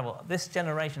direction of travel. This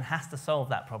generation has to solve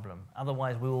that problem.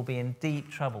 Otherwise, we will be in deep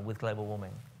trouble with global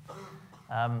warming.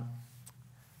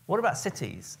 What about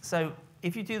cities? So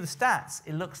if you do the stats,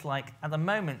 it looks like at the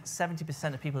moment,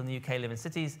 70% of people in the UK live in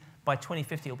cities. By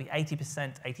 2050, it will be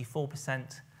 80%,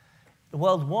 84%.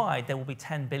 Worldwide, there will be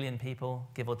 10 billion people,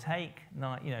 give or take,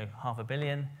 half a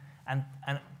billion. And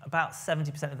about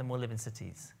 70% of them will live in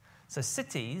cities. So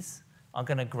cities are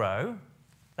going to grow.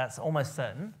 That's almost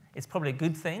certain. It's probably a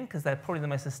good thing, because they're probably the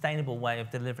most sustainable way of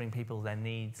delivering people their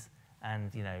needs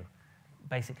and,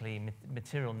 basically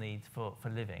material needs for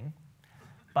living.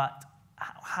 But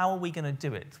how are we going to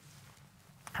do it?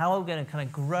 How are we going to kind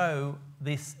of grow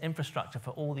this infrastructure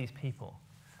for all these people?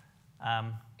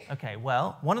 Okay,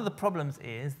 well, one of the problems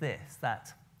is this,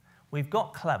 that we've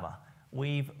got clever.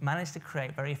 We've managed to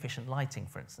create very efficient lighting,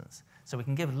 for instance. So we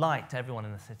can give light to everyone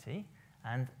in the city,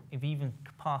 and we've even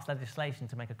passed legislation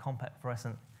to make a compact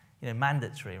fluorescent,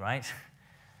 mandatory, right?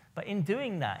 But in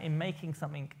doing that, in making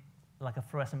something like a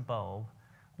fluorescent bulb,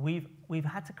 we've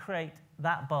had to create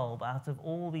that bulb out of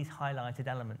all these highlighted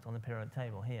elements on the periodic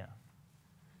table here.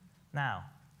 Now,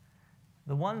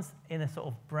 the ones in a sort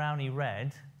of browny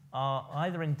red are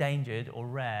either endangered or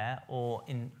rare or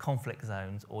in conflict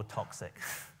zones or toxic.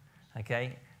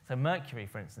 Okay? So mercury,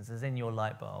 for instance, is in your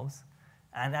light bulbs,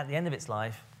 and at the end of its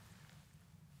life,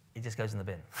 it just goes in the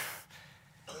bin.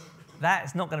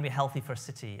 That's not going to be healthy for a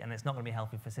city, and it's not going to be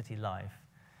healthy for city life.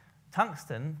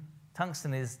 Tungsten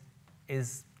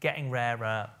is getting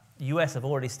rarer. US have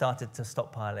already started to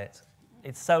stockpile it.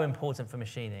 It's so important for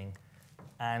machining,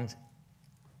 and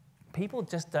people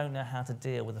just don't know how to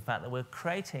deal with the fact that we're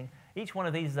creating, each one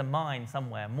of these is a mine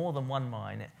somewhere, more than one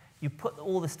mine. You put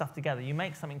all this stuff together, you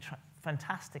make something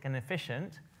fantastic and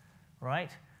efficient,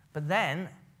 right? But then,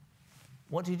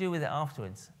 what do you do with it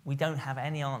afterwards? We don't have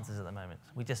any answers at the moment.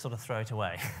 We just sort of throw it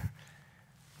away.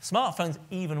 Smartphones,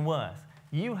 even worse.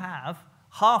 You have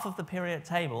half of the periodic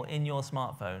table in your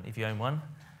smartphone, if you own one.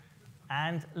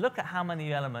 And look at how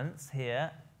many elements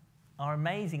here are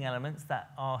amazing elements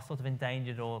that are sort of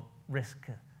endangered or risk.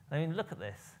 I mean, look at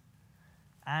this.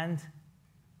 And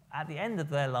at the end of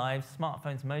their lives,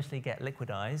 smartphones mostly get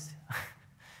liquidized.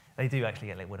 They do actually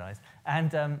get liquidized.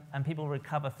 And people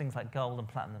recover things like gold and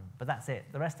platinum, but that's it.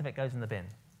 The rest of it goes in the bin.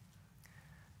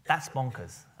 That's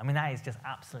bonkers. I mean, that is just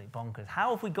absolutely bonkers.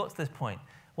 How have we got to this point?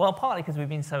 Well, partly because we've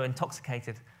been so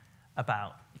intoxicated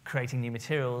about creating new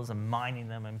materials and mining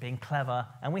them and being clever,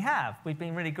 and we have. We've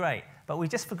been really great, but we've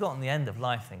just forgotten the end of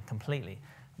life thing completely,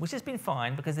 which has been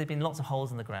fine because there's been lots of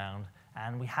holes in the ground,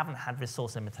 and we haven't had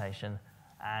resource limitation,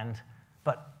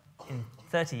 but in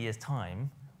 30 years' time,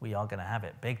 we are going to have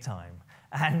it big time.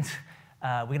 And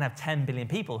we're going to have 10 billion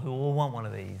people who all want one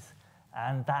of these,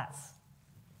 and that's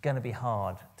going to be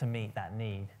hard to meet that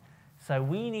need. So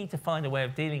we need to find a way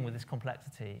of dealing with this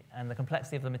complexity and the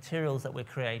complexity of the materials that we're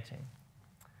creating.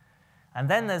 And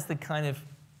then there's the kind of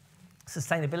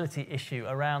sustainability issue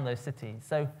around those cities.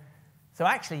 So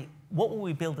actually, what will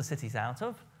we build the cities out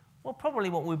of? Well, probably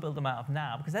what we build them out of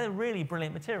now, because they're really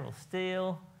brilliant materials.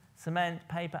 Steel, cement,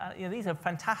 paper, these are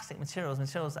fantastic materials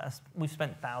that we've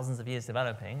spent thousands of years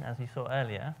developing, as you saw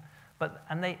earlier.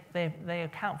 And they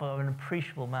account for an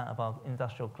appreciable amount of our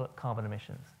industrial carbon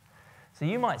emissions. So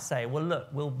you might say, well, look,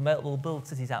 we'll build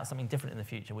cities out of something different in the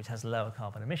future, which has lower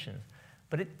carbon emissions.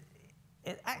 But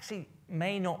it actually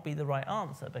may not be the right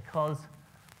answer, because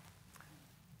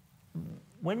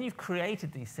when you've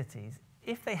created these cities,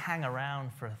 if they hang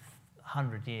around for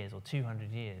 100 years or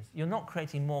 200 years, you're not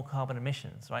creating more carbon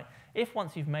emissions, right? If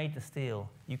once you've made the steel,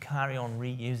 you carry on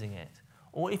reusing it,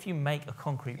 or if you make a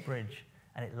concrete bridge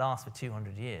and it lasts for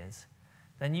 200 years,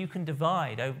 then you can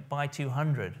divide by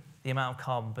 200 the amount of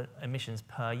carbon emissions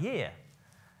per year.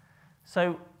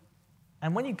 So,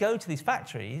 and when you go to these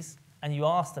factories and you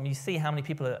ask them, you see how many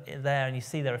people are there and you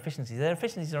see their efficiencies. Their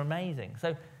efficiencies are amazing.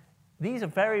 So these are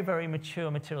very, very mature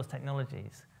materials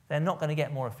technologies. They're not going to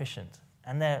get more efficient,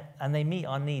 and they meet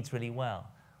our needs really well.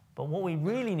 But what we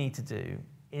really need to do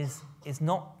is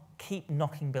not keep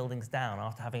knocking buildings down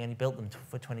after having only built them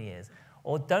for 20 years.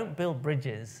 Or don't build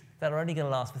bridges that are only going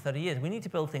to last for 30 years. We need to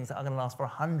build things that are going to last for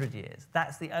 100 years.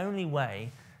 That's the only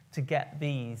way to get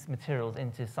these materials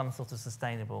into some sort of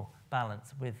sustainable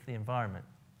balance with the environment.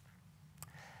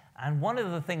 And one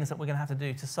of the things that we're going to have to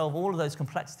do to solve all of those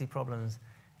complexity problems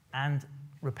and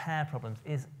repair problems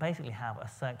is basically have a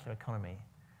circular economy.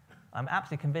 I'm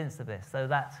absolutely convinced of this, so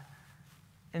that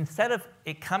instead of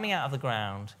it coming out of the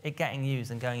ground, it getting used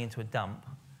and going into a dump,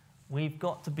 we've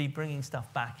got to be bringing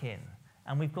stuff back in.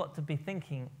 And we've got to be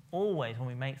thinking always when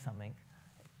we make something,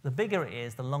 the bigger it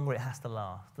is, the longer it has to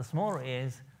last. The smaller it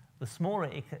is,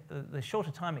 the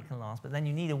shorter time it can last, but then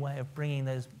you need a way of bringing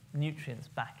those nutrients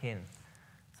back in.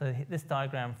 So this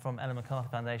diagram from Ellen MacArthur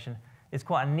Foundation is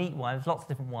quite a neat one. There's lots of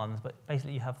different ones, but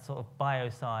basically you have sort of bio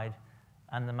side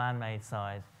and the man-made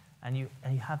side, and you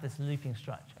have this looping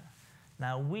structure.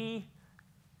 Now we,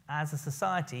 as a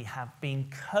society, have been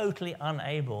totally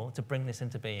unable to bring this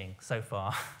into being so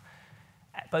far.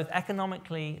 Both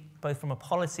economically, both from a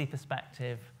policy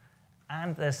perspective,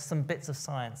 and there's some bits of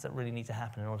science that really need to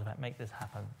happen in order to make this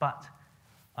happen. But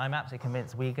I'm absolutely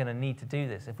convinced we're going to need to do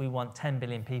this if we want 10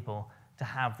 billion people to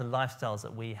have the lifestyles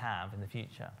that we have in the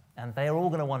future. And they're all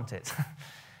going to want it.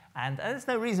 And there's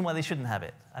no reason why they shouldn't have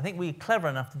it. I think we're clever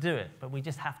enough to do it, but we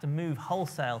just have to move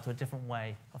wholesale to a different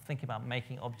way of thinking about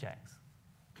making objects.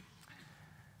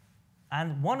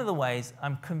 And one of the ways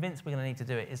I'm convinced we're going to need to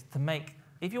do it is to make,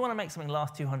 if you want to make something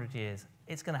last 200 years,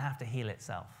 it's going to have to heal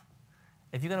itself.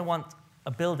 If you're going to want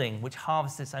a building which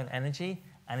harvests its own energy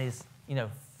and is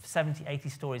 70, 80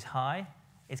 stories high,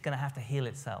 it's going to have to heal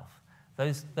itself.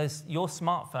 Your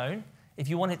smartphone, if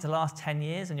you want it to last 10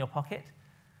 years in your pocket,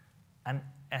 and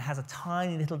it has a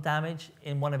tiny little damage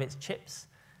in one of its chips,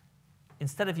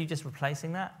 instead of you just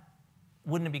replacing that,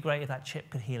 wouldn't it be great if that chip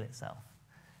could heal itself?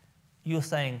 You're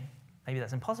saying, maybe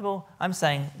that's impossible. I'm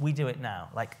saying we do it now.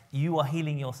 Like, you are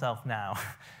healing yourself now.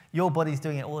 Your body's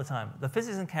doing it all the time. The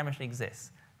physics and chemistry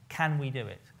exists. Can we do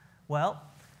it? Well,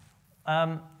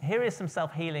 here is some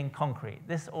self-healing concrete.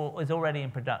 This is already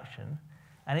in production.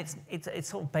 And it's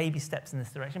sort of baby steps in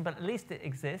this direction, but at least it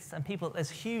exists. And there's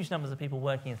huge numbers of people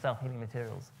working in self-healing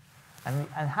materials.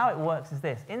 And how it works is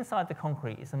this. Inside the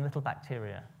concrete is some little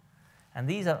bacteria. And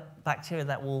these are bacteria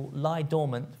that will lie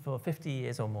dormant for 50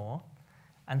 years or more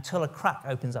until a crack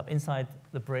opens up inside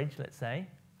the bridge, let's say.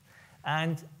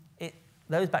 And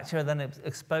those bacteria then are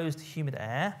exposed to humid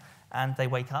air, and they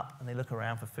wake up and they look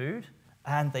around for food.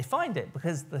 And they find it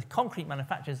because the concrete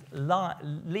manufacturers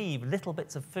leave little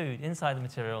bits of food inside the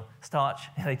material, starch,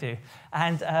 they do,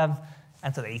 and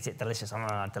so they eat it, delicious,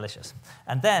 delicious.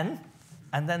 And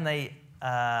then they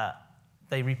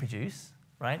reproduce,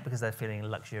 right, because they're feeling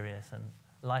luxurious and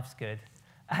life's good,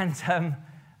 and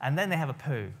then they have a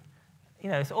poo.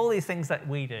 It's all these things that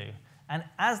we do, and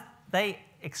as they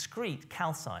excrete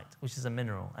calcite, which is a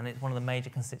mineral, and it's one of the major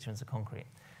constituents of concrete,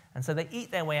 and so they eat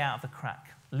their way out of the crack,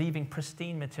 leaving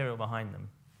pristine material behind them,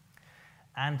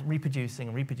 and reproducing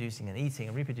and reproducing and eating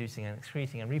and reproducing and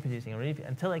excreting and reproducing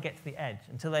until they get to the edge,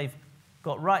 until they've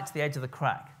got right to the edge of the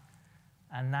crack.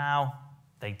 And now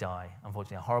they die,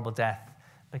 unfortunately, a horrible death,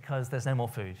 because there's no more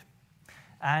food.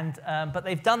 But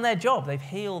they've done their job. They've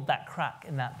healed that crack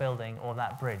in that building or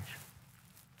that bridge.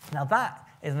 Now that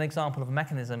is an example of a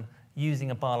mechanism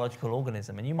using a biological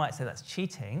organism. And you might say that's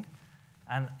cheating.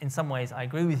 And in some ways, I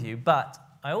agree with you. But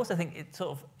I also think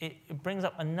it brings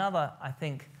up another, I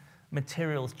think,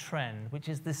 materials trend, which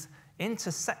is this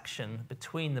intersection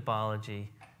between the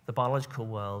biological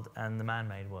world and the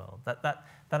man-made world. That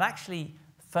actually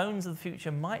phones of the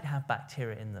future might have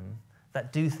bacteria in them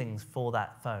that do things for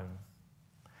that phone.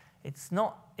 It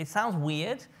sounds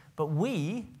weird, but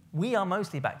we are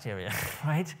mostly bacteria,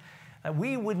 right?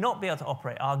 We would not be able to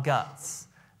operate our guts.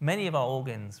 Many of our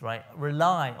organs, right,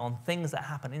 rely on things that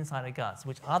happen inside our guts,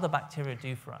 which other bacteria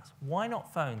do for us. Why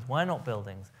not phones? Why not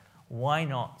buildings? Why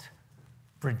not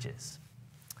bridges?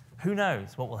 Who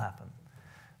knows what will happen?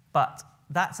 But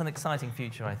that's an exciting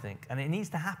future, I think, and it needs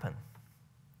to happen.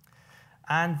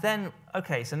 And then,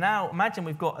 okay, so now imagine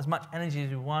we've got as much energy as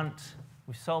we want.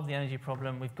 We've solved the energy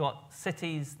problem. We've got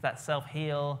cities that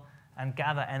self-heal and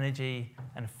gather energy,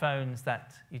 and phones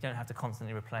that you don't have to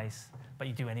constantly replace, but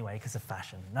you do anyway because of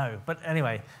fashion. No, but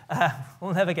anyway,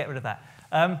 we'll never get rid of that.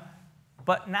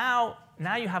 But now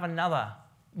you have another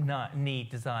need,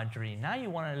 desire, dream. Now you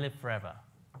want to live forever.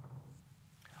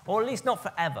 Or at least not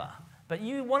forever, but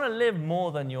you want to live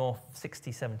more than your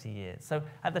 60, 70 years. So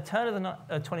at the turn of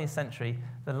the 20th century,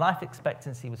 the life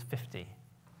expectancy was 50.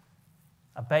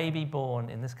 A baby born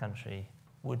in this country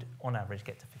would, on average,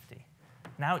 get to 50.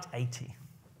 Now it's 80.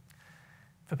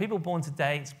 For people born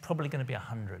today, it's probably going to be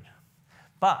 100.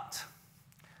 But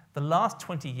the last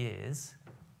 20 years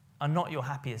are not your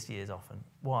happiest years often.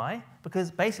 Why? Because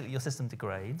basically your system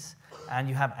degrades, and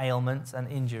you have ailments and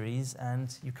injuries,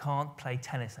 and you can't play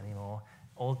tennis anymore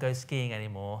or go skiing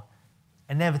anymore,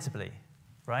 inevitably,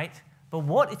 right? But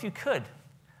what if you could?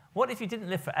 What if you didn't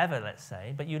live forever, let's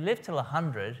say, but you lived till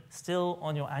 100, still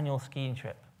on your annual skiing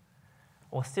trip,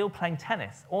 or still playing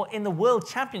tennis, or in the World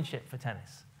Championship for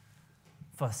tennis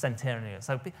for a centenarian?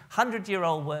 So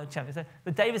 100-year-old World Champion. So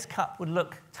the Davis Cup would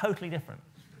look totally different.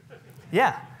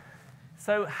 Yeah.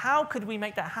 So how could we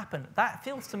make that happen? That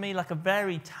feels to me like a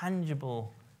very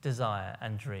tangible desire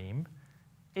and dream.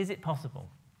 Is it possible?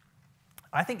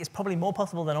 I think it's probably more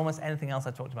possible than almost anything else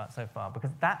I've talked about so far,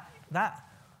 because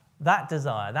that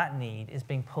desire, that need, is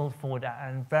being pulled forward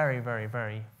at a very, very,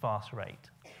 very fast rate.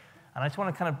 And I just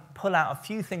want to kind of pull out a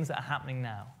few things that are happening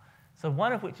now. So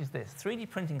one of which is this. 3D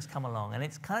printing's come along, and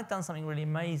it's kind of done something really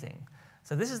amazing.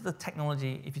 So this is the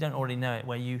technology, if you don't already know it,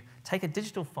 where you take a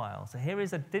digital file. So here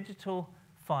is a digital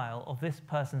file of this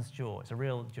person's jaw. It's a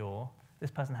real jaw. This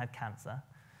person had cancer.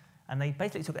 And they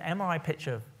basically took an MRI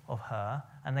picture of her,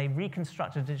 and they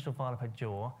reconstructed a digital file of her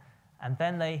jaw, and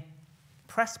then they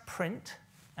press print,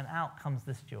 and out comes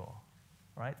this jaw.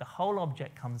 right? The whole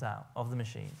object comes out of the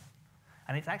machine.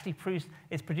 And it's actually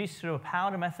produced through a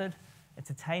powder method. It's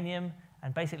titanium,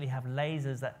 and basically have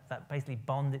lasers that basically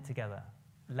bond it together,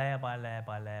 layer by layer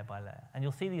by layer by layer. And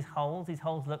you'll see these holes. These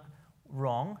holes look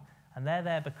wrong, and they're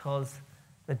there because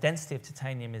the density of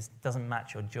titanium doesn't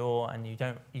match your jaw, and you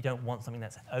don't want something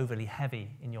that's overly heavy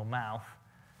in your mouth.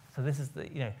 So this is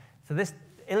so this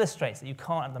illustrates that you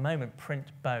can't at the moment print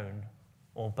bone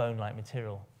or bone-like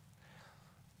material.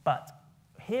 But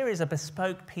here is a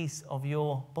bespoke piece of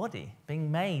your body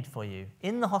being made for you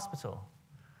in the hospital.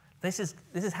 This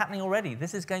is happening already.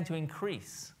 This is going to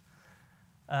increase.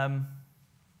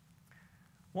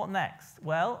 What next?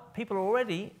 Well, people are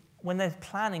already, when they're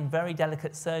planning very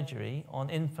delicate surgery on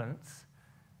infants,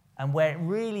 and where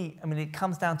it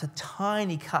comes down to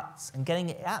tiny cuts and getting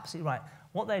it absolutely right,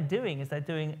 what they're doing is they're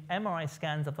doing MRI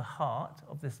scans of the heart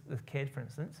of this kid, for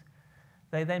instance.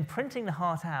 They're then printing the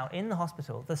heart out in the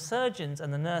hospital. The surgeons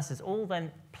and the nurses all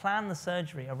then plan the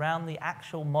surgery around the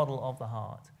actual model of the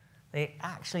heart. They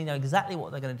actually know exactly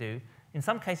what they're going to do. In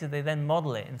some cases, they then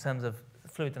model it in terms of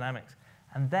fluid dynamics,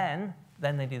 and then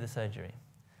they do the surgery.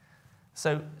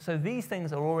 So these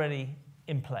things are already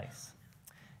in place.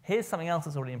 Here's something else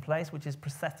that's already in place, which is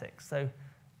prosthetics. So,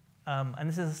 and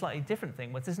this is a slightly different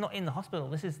thing, but this is not in the hospital.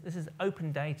 This is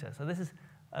open data. So this is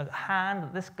a hand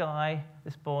that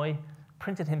this boy,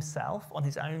 printed himself on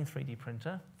his own 3D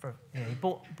printer. He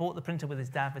bought the printer with his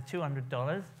dad for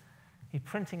 $200. He's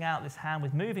printing out this hand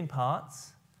with moving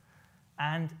parts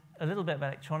and a little bit of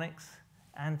electronics.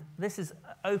 And this is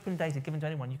open data given to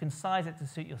anyone. You can size it to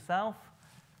suit yourself,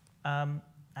 and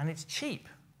it's cheap.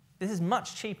 This is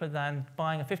much cheaper than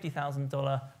buying a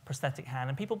 $50,000 prosthetic hand,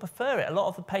 and people prefer it. A lot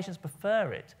of the patients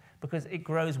prefer it because it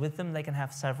grows with them. They can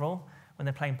have several. When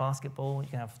they're playing basketball, you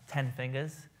can have 10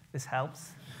 fingers. This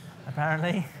helps,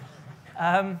 apparently.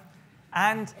 And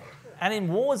in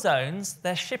war zones,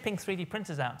 they're shipping 3D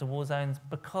printers out to war zones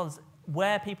because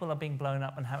where people are being blown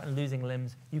up and losing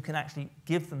limbs, you can actually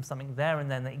give them something there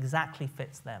and then that exactly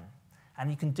fits them.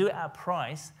 And you can do it at a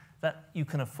price that you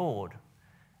can afford,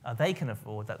 they can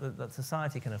afford, that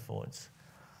society can afford.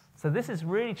 So this is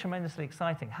really tremendously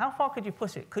exciting. How far could you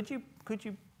push it? Could you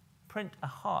print a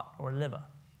heart or a liver?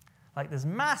 Like, there's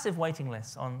massive waiting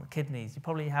lists on kidneys. You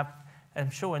probably have, I'm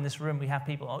sure in this room we have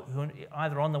people who are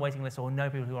either on the waiting list or know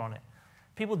people who are on it.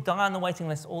 People die on the waiting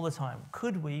list all the time.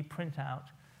 Could we print out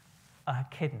a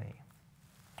kidney?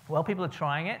 Well, people are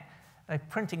trying it. They're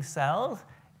printing cells.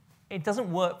 It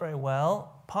doesn't work very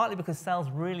well, partly because cells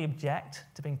really object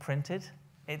to being printed.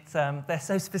 They're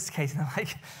so sophisticated. They're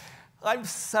like, I'm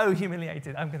so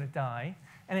humiliated, I'm going to die.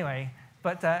 Anyway,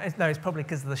 but no, it's probably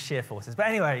because of the shear forces. But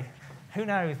anyway, who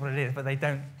knows what it is, but they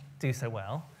don't do so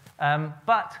well. And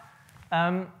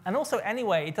also,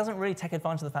 anyway, it doesn't really take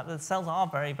advantage of the fact that the cells are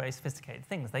very, very sophisticated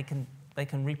things. They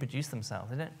can reproduce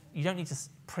themselves. You don't need to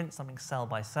print something cell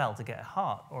by cell to get a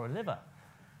heart or a liver.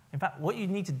 In fact, what you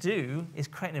need to do is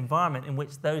create an environment in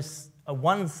which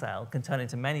one cell can turn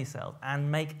into many cells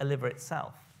and make a liver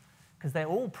itself, because they're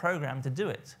all programmed to do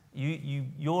it.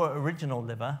 Your original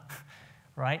liver,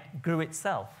 right, grew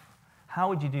itself. How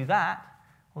would you do that?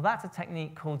 Well, that's a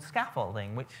technique called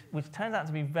scaffolding, which turns out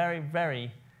to be very, very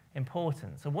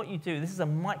important. So what you do, this is a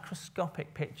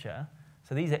microscopic picture.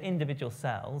 So these are individual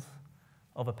cells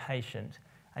of a patient,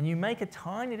 and you make a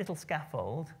tiny little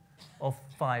scaffold of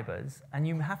fibers, and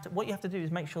what you have to do is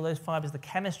make sure those fibers, the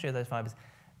chemistry of those fibers,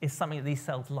 is something that these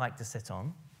cells like to sit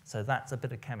on. So that's a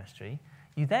bit of chemistry.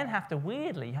 You then have to,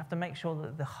 weirdly, you have to make sure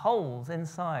that the holes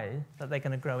inside that they're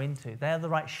going to grow into, they're the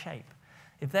right shape.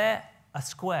 If they're a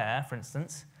square, for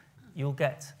instance, you'll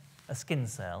get a skin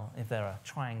cell. If they're a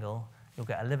triangle, you'll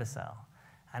get a liver cell.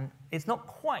 And it's not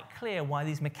quite clear why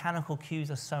these mechanical cues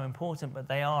are so important, but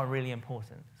they are really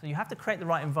important. So you have to create the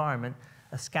right environment,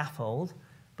 a scaffold,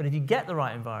 but if you get the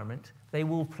right environment, they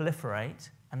will proliferate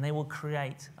and they will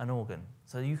create an organ.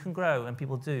 So you can grow, and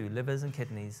people do, livers and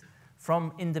kidneys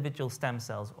from individual stem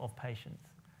cells of patients.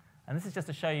 And this is just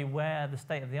to show you where the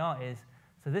state of the art is.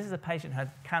 So this is a patient who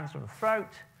had cancer of the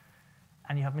throat,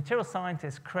 and you have material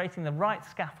scientists creating the right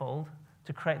scaffold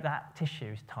to create that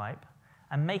tissue type,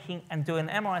 and do an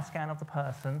MRI scan of the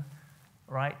person,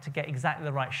 right, to get exactly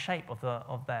the right shape of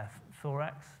their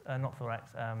thorax,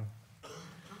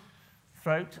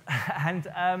 throat,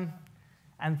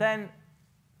 and then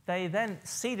they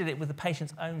seeded it with the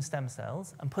patient's own stem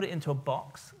cells and put it into a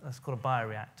box that's called a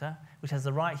bioreactor, which has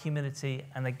the right humidity,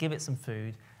 and they give it some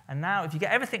food. And now, if you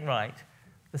get everything right,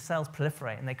 the cells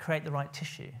proliferate and they create the right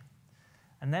tissue.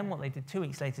 And then what they did 2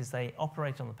 weeks later is they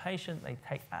operate on the patient, they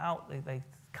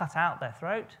cut out their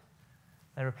throat,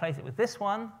 they replace it with this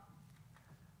one,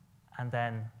 and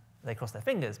then they cross their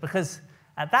fingers, because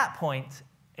at that point,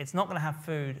 it's not going to have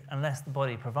food unless the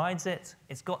body provides it.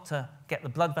 It's got to get the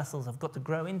blood vessels have got to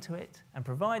grow into it and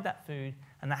provide that food,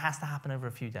 and that has to happen over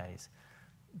a few days.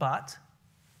 But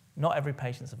not every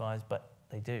patient survives, but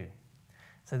they do.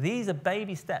 So these are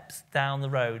baby steps down the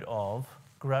road of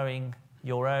growing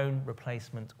your own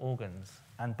replacement organs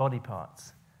and body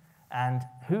parts. And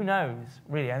who knows,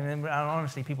 really, and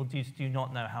honestly, people do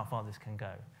not know how far this can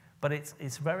go. But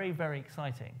it's very, very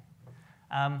exciting.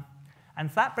 And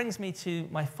that brings me to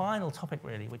my final topic,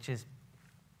 really, which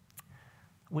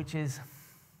is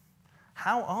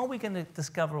how are we going to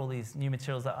discover all these new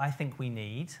materials that I think we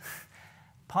need?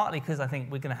 Partly because I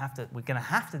think we're going to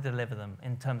have to deliver them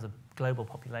in terms of global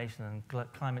population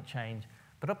and climate change,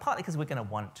 but partly because we're going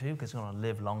to want to, because we want to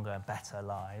live longer, better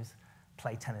lives,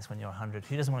 play tennis when you're 100.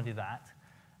 Who doesn't want to do that?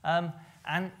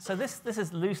 And so this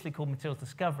is loosely called materials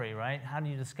discovery, right? How do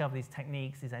you discover these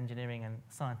techniques, these engineering and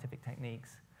scientific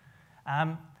techniques?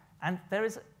 And there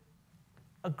is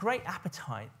a great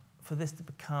appetite for this to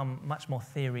become much more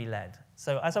theory-led.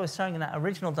 So as I was showing in that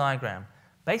original diagram,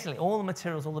 basically all the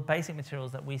materials, all the basic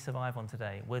materials that we survive on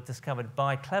today were discovered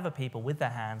by clever people with their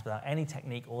hands without any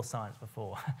technique or science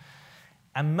before.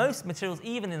 And most materials,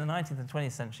 even in the 19th and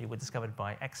 20th century, were discovered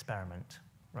by experiment,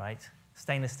 right?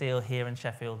 Stainless steel here in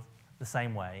Sheffield, the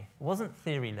same way. It wasn't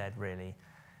theory-led, really.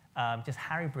 Just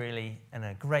Harry Brearley, and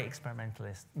a great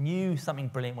experimentalist, knew something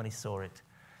brilliant when he saw it.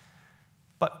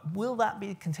 But will that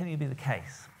continue to be the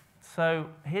case? So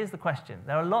here's the question.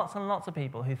 There are lots and lots of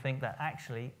people who think that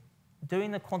actually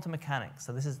doing the quantum mechanics,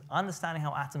 so this is understanding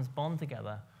how atoms bond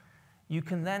together, you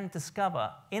can then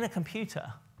discover in a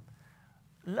computer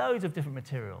loads of different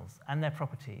materials and their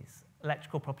properties,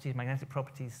 electrical properties, magnetic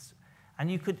properties, and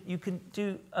you could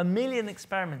do 1 million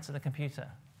experiments in a computer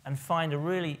and find a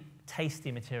really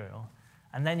tasty material,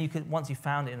 and then you could, once you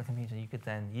found it in the computer, you could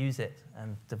then use it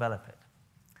and develop it.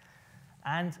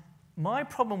 And my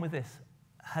problem with this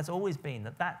has always been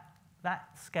that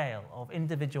scale of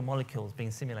individual molecules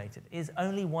being simulated is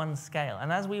only one scale.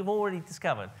 And as we've already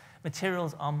discovered,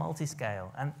 materials are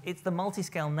multi-scale, and it's the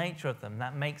multi-scale nature of them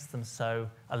that makes them so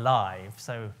alive,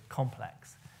 so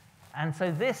complex. And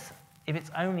so this, if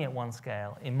it's only at one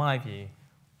scale, in my view,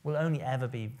 will only ever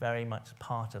be very much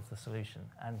part of the solution,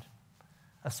 and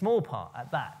a small part at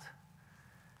that.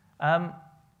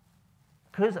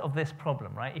 Because of this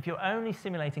problem, right? If you're only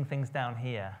simulating things down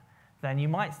here, then you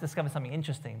might discover something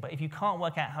interesting. But if you can't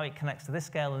work out how it connects to this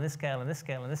scale and this scale and this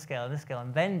scale and this scale and this scale,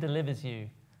 and then delivers you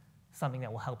something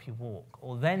that will help you walk,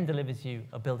 or then delivers you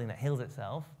a building that heals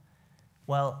itself,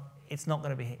 well, it's not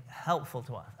going to be helpful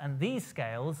to us. And these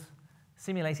scales,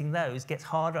 simulating those, gets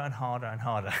harder and harder and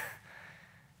harder.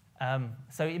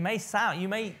 So it may sound, you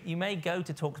may go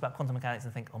to talks about quantum mechanics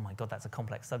and think, oh my God, that's a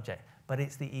complex subject, but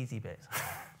it's the easy bit.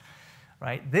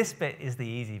 Right? This bit is the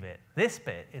easy bit. This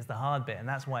bit is the hard bit, and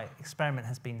that's why experiment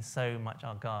has been so much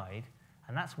our guide,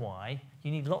 and that's why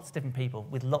you need lots of different people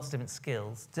with lots of different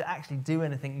skills to actually do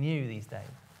anything new these days.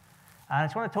 And I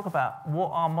just want to talk about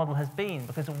what our model has been,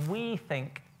 because we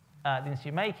think at the Institute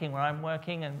of Making, where I'm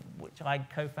working and which I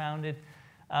co-founded,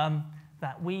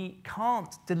 that we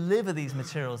can't deliver these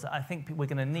materials that I think we're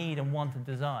going to need and want and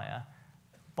desire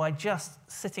by just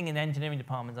sitting in engineering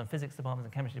departments and physics departments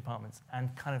and chemistry departments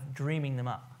and kind of dreaming them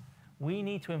up. We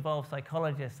need to involve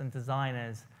psychologists and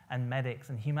designers and medics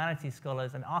and humanities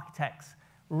scholars and architects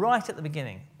right at the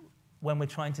beginning when we're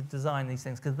trying to design these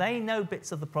things, because they know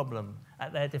bits of the problem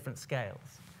at their different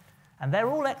scales. And they're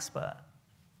all expert,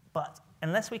 but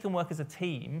unless we can work as a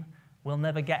team, we'll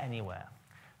never get anywhere.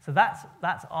 So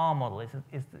that's our model,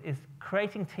 is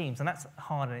creating teams, and that's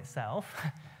hard in itself.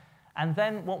 And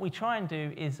then what we try and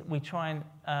do is we try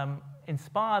and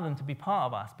inspire them to be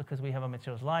part of us, because we have a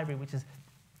materials library, which is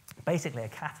basically a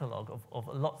catalogue of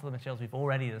lots of the materials we've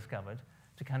already discovered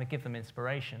to kind of give them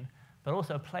inspiration, but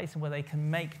also a place where they can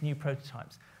make new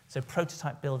prototypes. So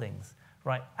prototype buildings,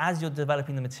 right? As you're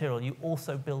developing the material, you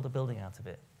also build a building out of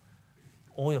it,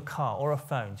 or your car, or a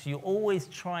phone. So you're always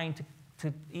trying to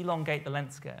elongate the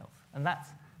length scales, and that's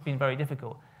been very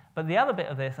difficult. But the other bit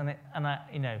of this,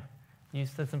 you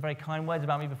said some very kind words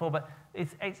about me before, but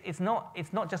it's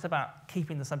not just about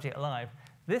keeping the subject alive.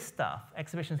 This stuff,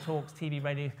 exhibitions, talks, TV,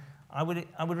 radio, I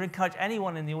would encourage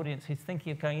anyone in the audience who's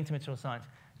thinking of going into material science,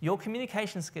 your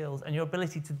communication skills and your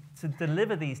ability to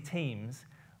deliver these teams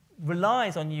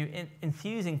relies on you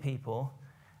enthusing people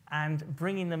and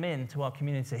bringing them into our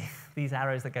community, these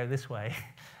arrows that go this way.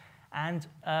 And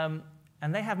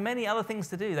they have many other things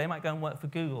to do. They might go and work for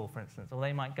Google, for instance, or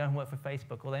they might go and work for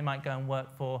Facebook, or they might go and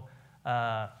work for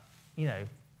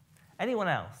anyone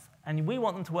else. And we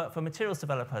want them to work for materials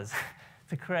developers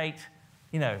to create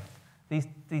these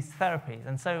therapies.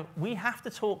 And so we have to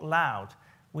talk loud.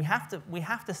 We have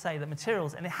to say that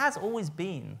materials, and it has always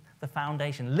been the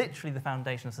foundation, literally the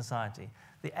foundation of society.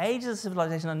 The ages of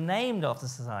civilization are named after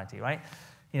society, right?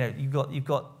 You've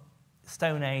got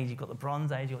Stone Age, you've got the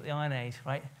Bronze Age, you've got the Iron Age,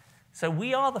 right? So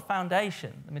we are the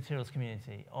foundation, the materials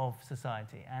community of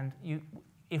society. And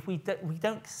if we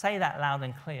don't say that loud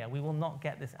and clear, we will not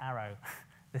get this arrow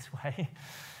this way.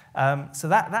 So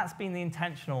that's been the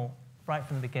intentional right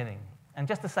from the beginning. And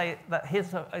just to say that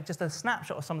here's just a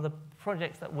snapshot of some of the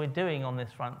projects that we're doing on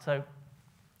this front. So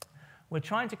we're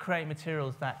trying to create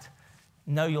materials that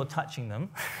know you're touching them,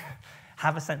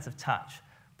 have a sense of touch,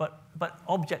 but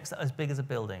objects that are as big as a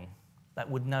building, that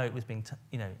would know it was being,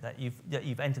 that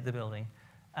you've entered the building.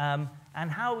 And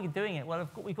how are we doing it? Well,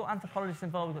 we've got anthropologists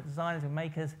involved, we've got designers, we've got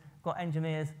makers, we've got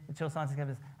engineers, material scientists,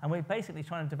 chemists, and we're basically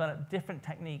trying to develop different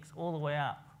techniques all the way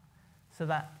up so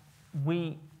that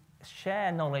we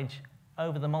share knowledge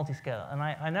over the multi-scale. And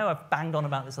I know I've banged on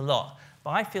about this a lot,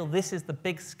 but I feel this is the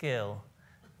big skill.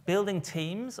 Building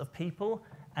teams of people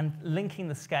and linking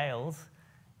the scales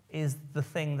is the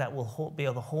thing that will be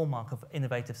the hallmark of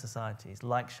innovative societies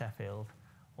like Sheffield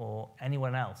or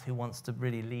anyone else who wants to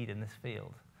really lead in this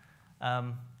field.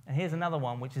 And here's another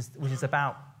one, which is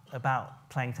about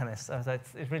playing tennis. So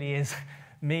it really is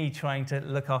me trying to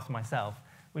look after myself,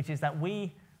 which is that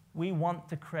we want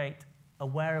to create a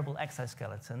wearable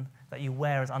exoskeleton that you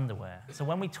wear as underwear. So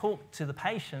when we talk to the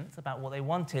patients about what they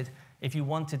wanted, if you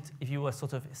were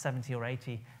sort of 70 or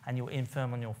 80 and you were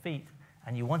infirm on your feet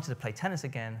and you wanted to play tennis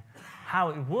again, how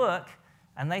it would work,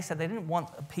 and they said they didn't want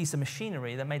a piece of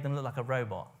machinery that made them look like a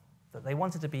robot, that they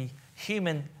wanted to be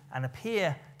human and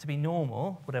appear to be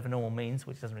normal, whatever normal means,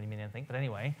 which doesn't really mean anything, but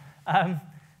anyway.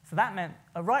 So that meant,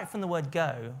 right from the word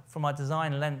go, from our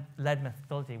design-led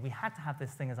methodology, we had to have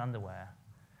this thing as underwear.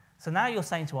 So now you're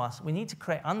saying to us, we need to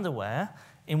create underwear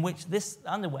in which this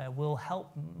underwear will help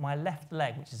my left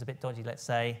leg, which is a bit dodgy, let's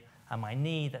say, and my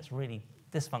knee that's really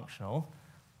dysfunctional.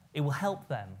 It will help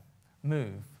them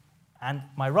move. And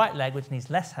my right leg, which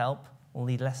needs less help, will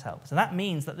need less help. So that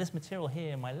means that this material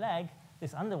here in my leg,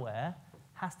 this underwear,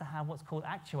 has to have what's called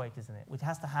actuators in it, which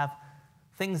has to have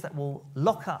things that will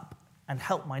lock up and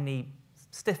help my knee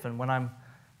stiffen when I'm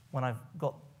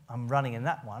running in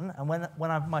that one, and when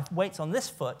my weight's on this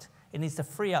foot, it needs to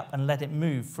free up and let it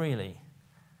move freely.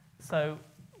 So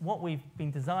what we've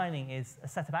been designing is a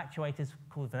set of actuators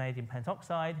called vanadium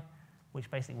pentoxide,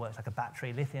 which basically works like a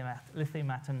battery.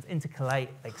 Lithium atoms intercalate,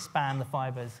 they expand the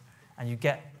fibers, and you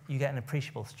get an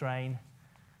appreciable strain.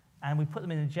 And we put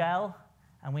them in a gel,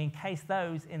 and we encase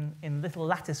those in little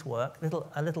lattice work,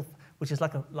 which is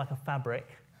like a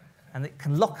fabric, and it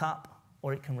can lock up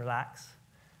or it can relax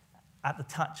at the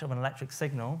touch of an electric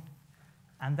signal.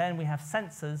 And then we have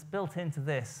sensors built into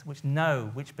this which know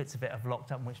which bits of it have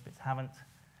locked up and which bits haven't.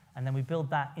 And then we build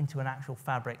that into an actual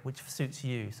fabric which suits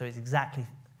you. So it's exactly,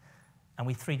 and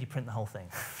we 3D print the whole thing.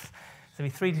 So we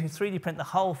 3D print the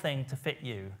whole thing to fit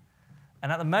you.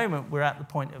 And at the moment, we're at the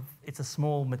point of it's a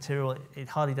small material. It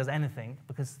hardly does anything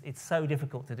because it's so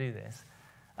difficult to do this.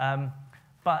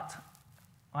 But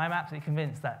I'm absolutely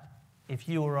convinced that if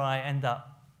you or I end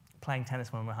up playing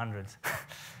tennis when we're hundreds,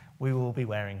 we will be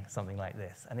wearing something like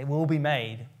this. And it will be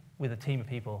made with a team of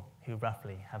people who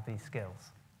roughly have these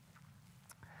skills.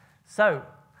 So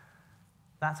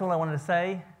that's all I wanted to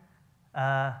say.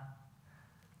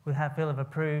 Would Hatfield have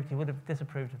approved? He would have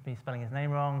disapproved of me spelling his name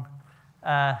wrong.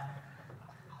 Oh,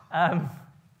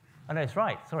 no, it's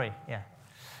right. Sorry, yeah.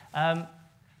 I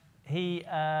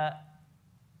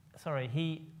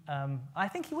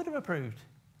think he would have approved.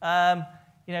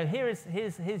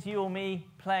 Here's you or me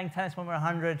playing tennis when we're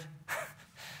 100.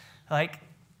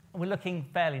 We're looking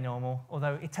fairly normal,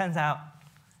 although it turns out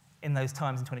in those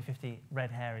times in 2050,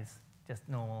 red hair is just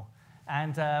normal.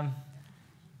 And I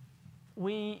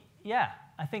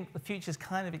think the future's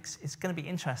it's going to be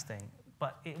interesting,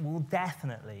 but it will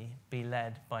definitely be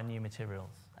led by new materials.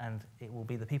 And it will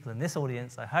be the people in this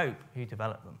audience, I hope, who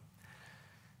develop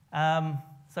them.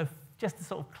 So just to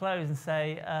sort of close and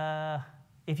say,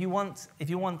 if you want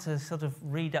to sort of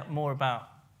read up more about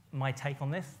my take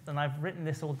on this, then I've written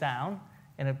this all down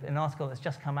in an article that's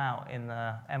just come out in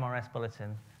the MRS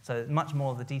Bulletin. So much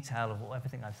more of the detail of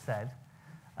everything I've said.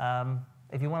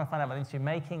 If you want to find out about Institute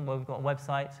Making, well, we've got a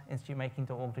website,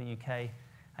 institutemaking.org.uk,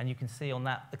 and you can see on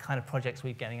that the kind of projects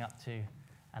we're getting up to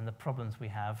and the problems we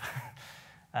have.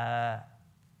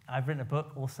 I've written a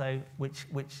book also, which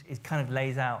kind of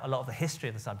lays out a lot of the history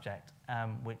of the subject,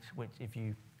 which if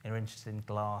you are interested in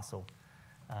glass or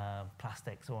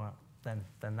plastics, then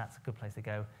that's a good place to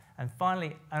go. And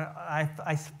finally,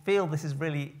 I feel this is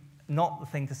really not the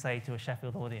thing to say to a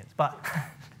Sheffield audience, but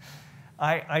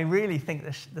I really think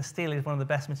the steel is one of the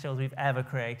best materials we've ever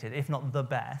created, if not the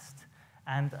best.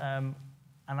 And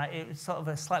it sort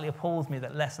of slightly appalls me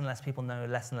that less and less people know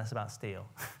less and less about steel.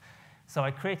 So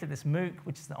I created this MOOC,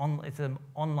 which is it's an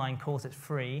online course. It's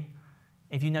free.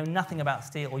 If you know nothing about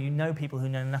steel, or you know people who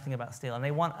know nothing about steel, and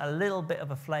they want a little bit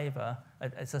of a flavor,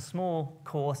 it's a small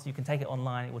course. You can take it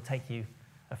online. It will take you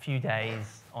a few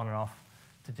days on and off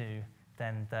to do.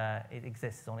 Then it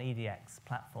exists on EDX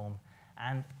platform.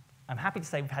 And I'm happy to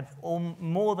say we've had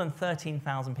more than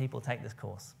 13,000 people take this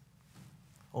course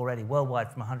already,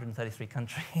 worldwide, from 133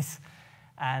 countries.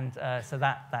 And so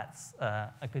that's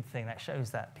a good thing. That shows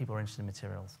that people are interested in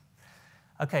materials.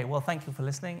 OK, well, thank you for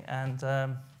listening, and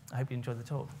I hope you enjoyed the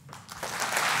talk.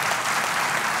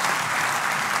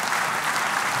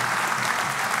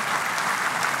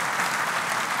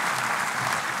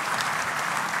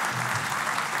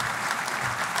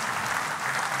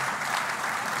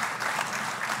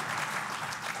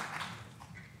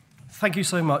 Thank you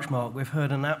so much, Mark. We've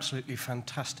heard an absolutely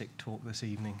fantastic talk this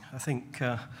evening. I think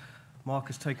Mark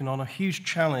has taken on a huge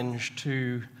challenge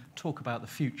to talk about the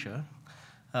future,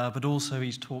 but also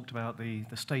he's talked about the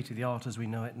state of the art as we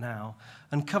know it now,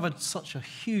 and covered such a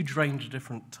huge range of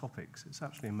different topics. It's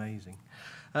absolutely amazing.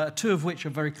 Two of which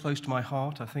are very close to my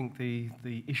heart. I think the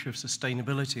issue of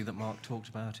sustainability that Mark talked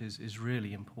about is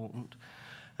really important.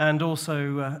 And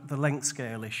also the length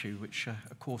scale issue, which,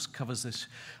 of course, covers this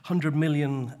 100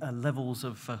 million levels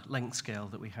of length scale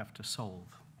that we have to solve.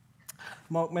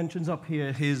 Mark mentions up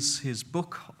here his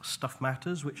book, Stuff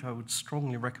Matters, which I would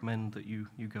strongly recommend that you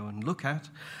go and look at.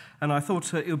 And I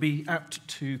thought it would be apt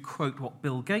to quote what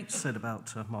Bill Gates said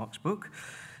about Mark's book.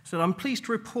 So I'm pleased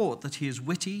to report that he is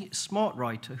witty, smart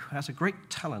writer who has a great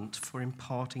talent for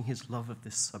imparting his love of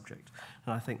this subject.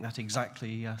 And I think that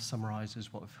exactly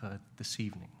summarizes what we've heard this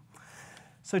evening.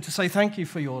 So to say thank you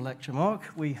for your lecture,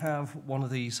 Mark, we have one of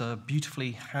these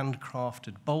beautifully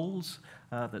handcrafted bowls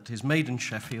that is made in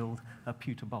Sheffield, a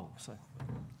pewter bowl. So.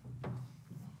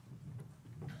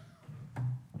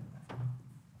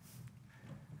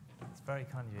 It's very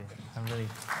kind of you. I'm really...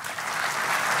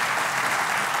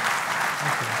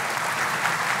 Thank you.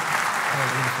 Very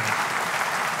beautiful.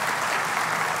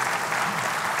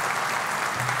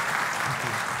 Thank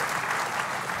you.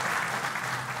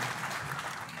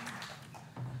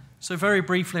 So very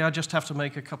briefly, I just have to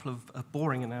make a couple of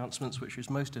boring announcements, which is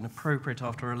most inappropriate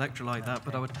after a lecture like that.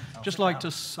 But I would just like to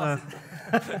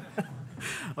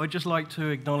I would just like to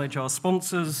acknowledge our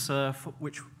sponsors,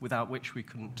 without which we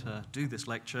couldn't do this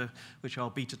lecture, which are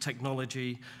Beta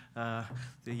Technology,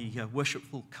 the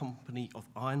Worshipful Company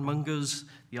of Ironmongers,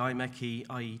 the IMechE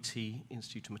IET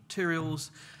Institute of Materials,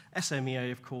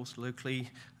 SMEA, of course, locally,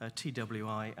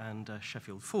 TWI, and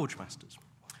Sheffield Forge Masters.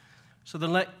 So the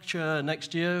lecture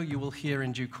next year, you will hear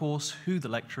in due course who the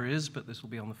lecturer is, but this will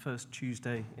be on the first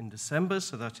Tuesday in December,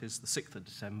 so that is the 6th of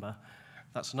December.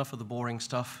 That's enough of the boring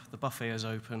stuff. The buffet is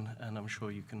open, and I'm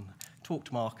sure you can talk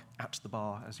to Mark at the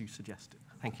bar as you suggested.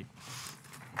 Thank you.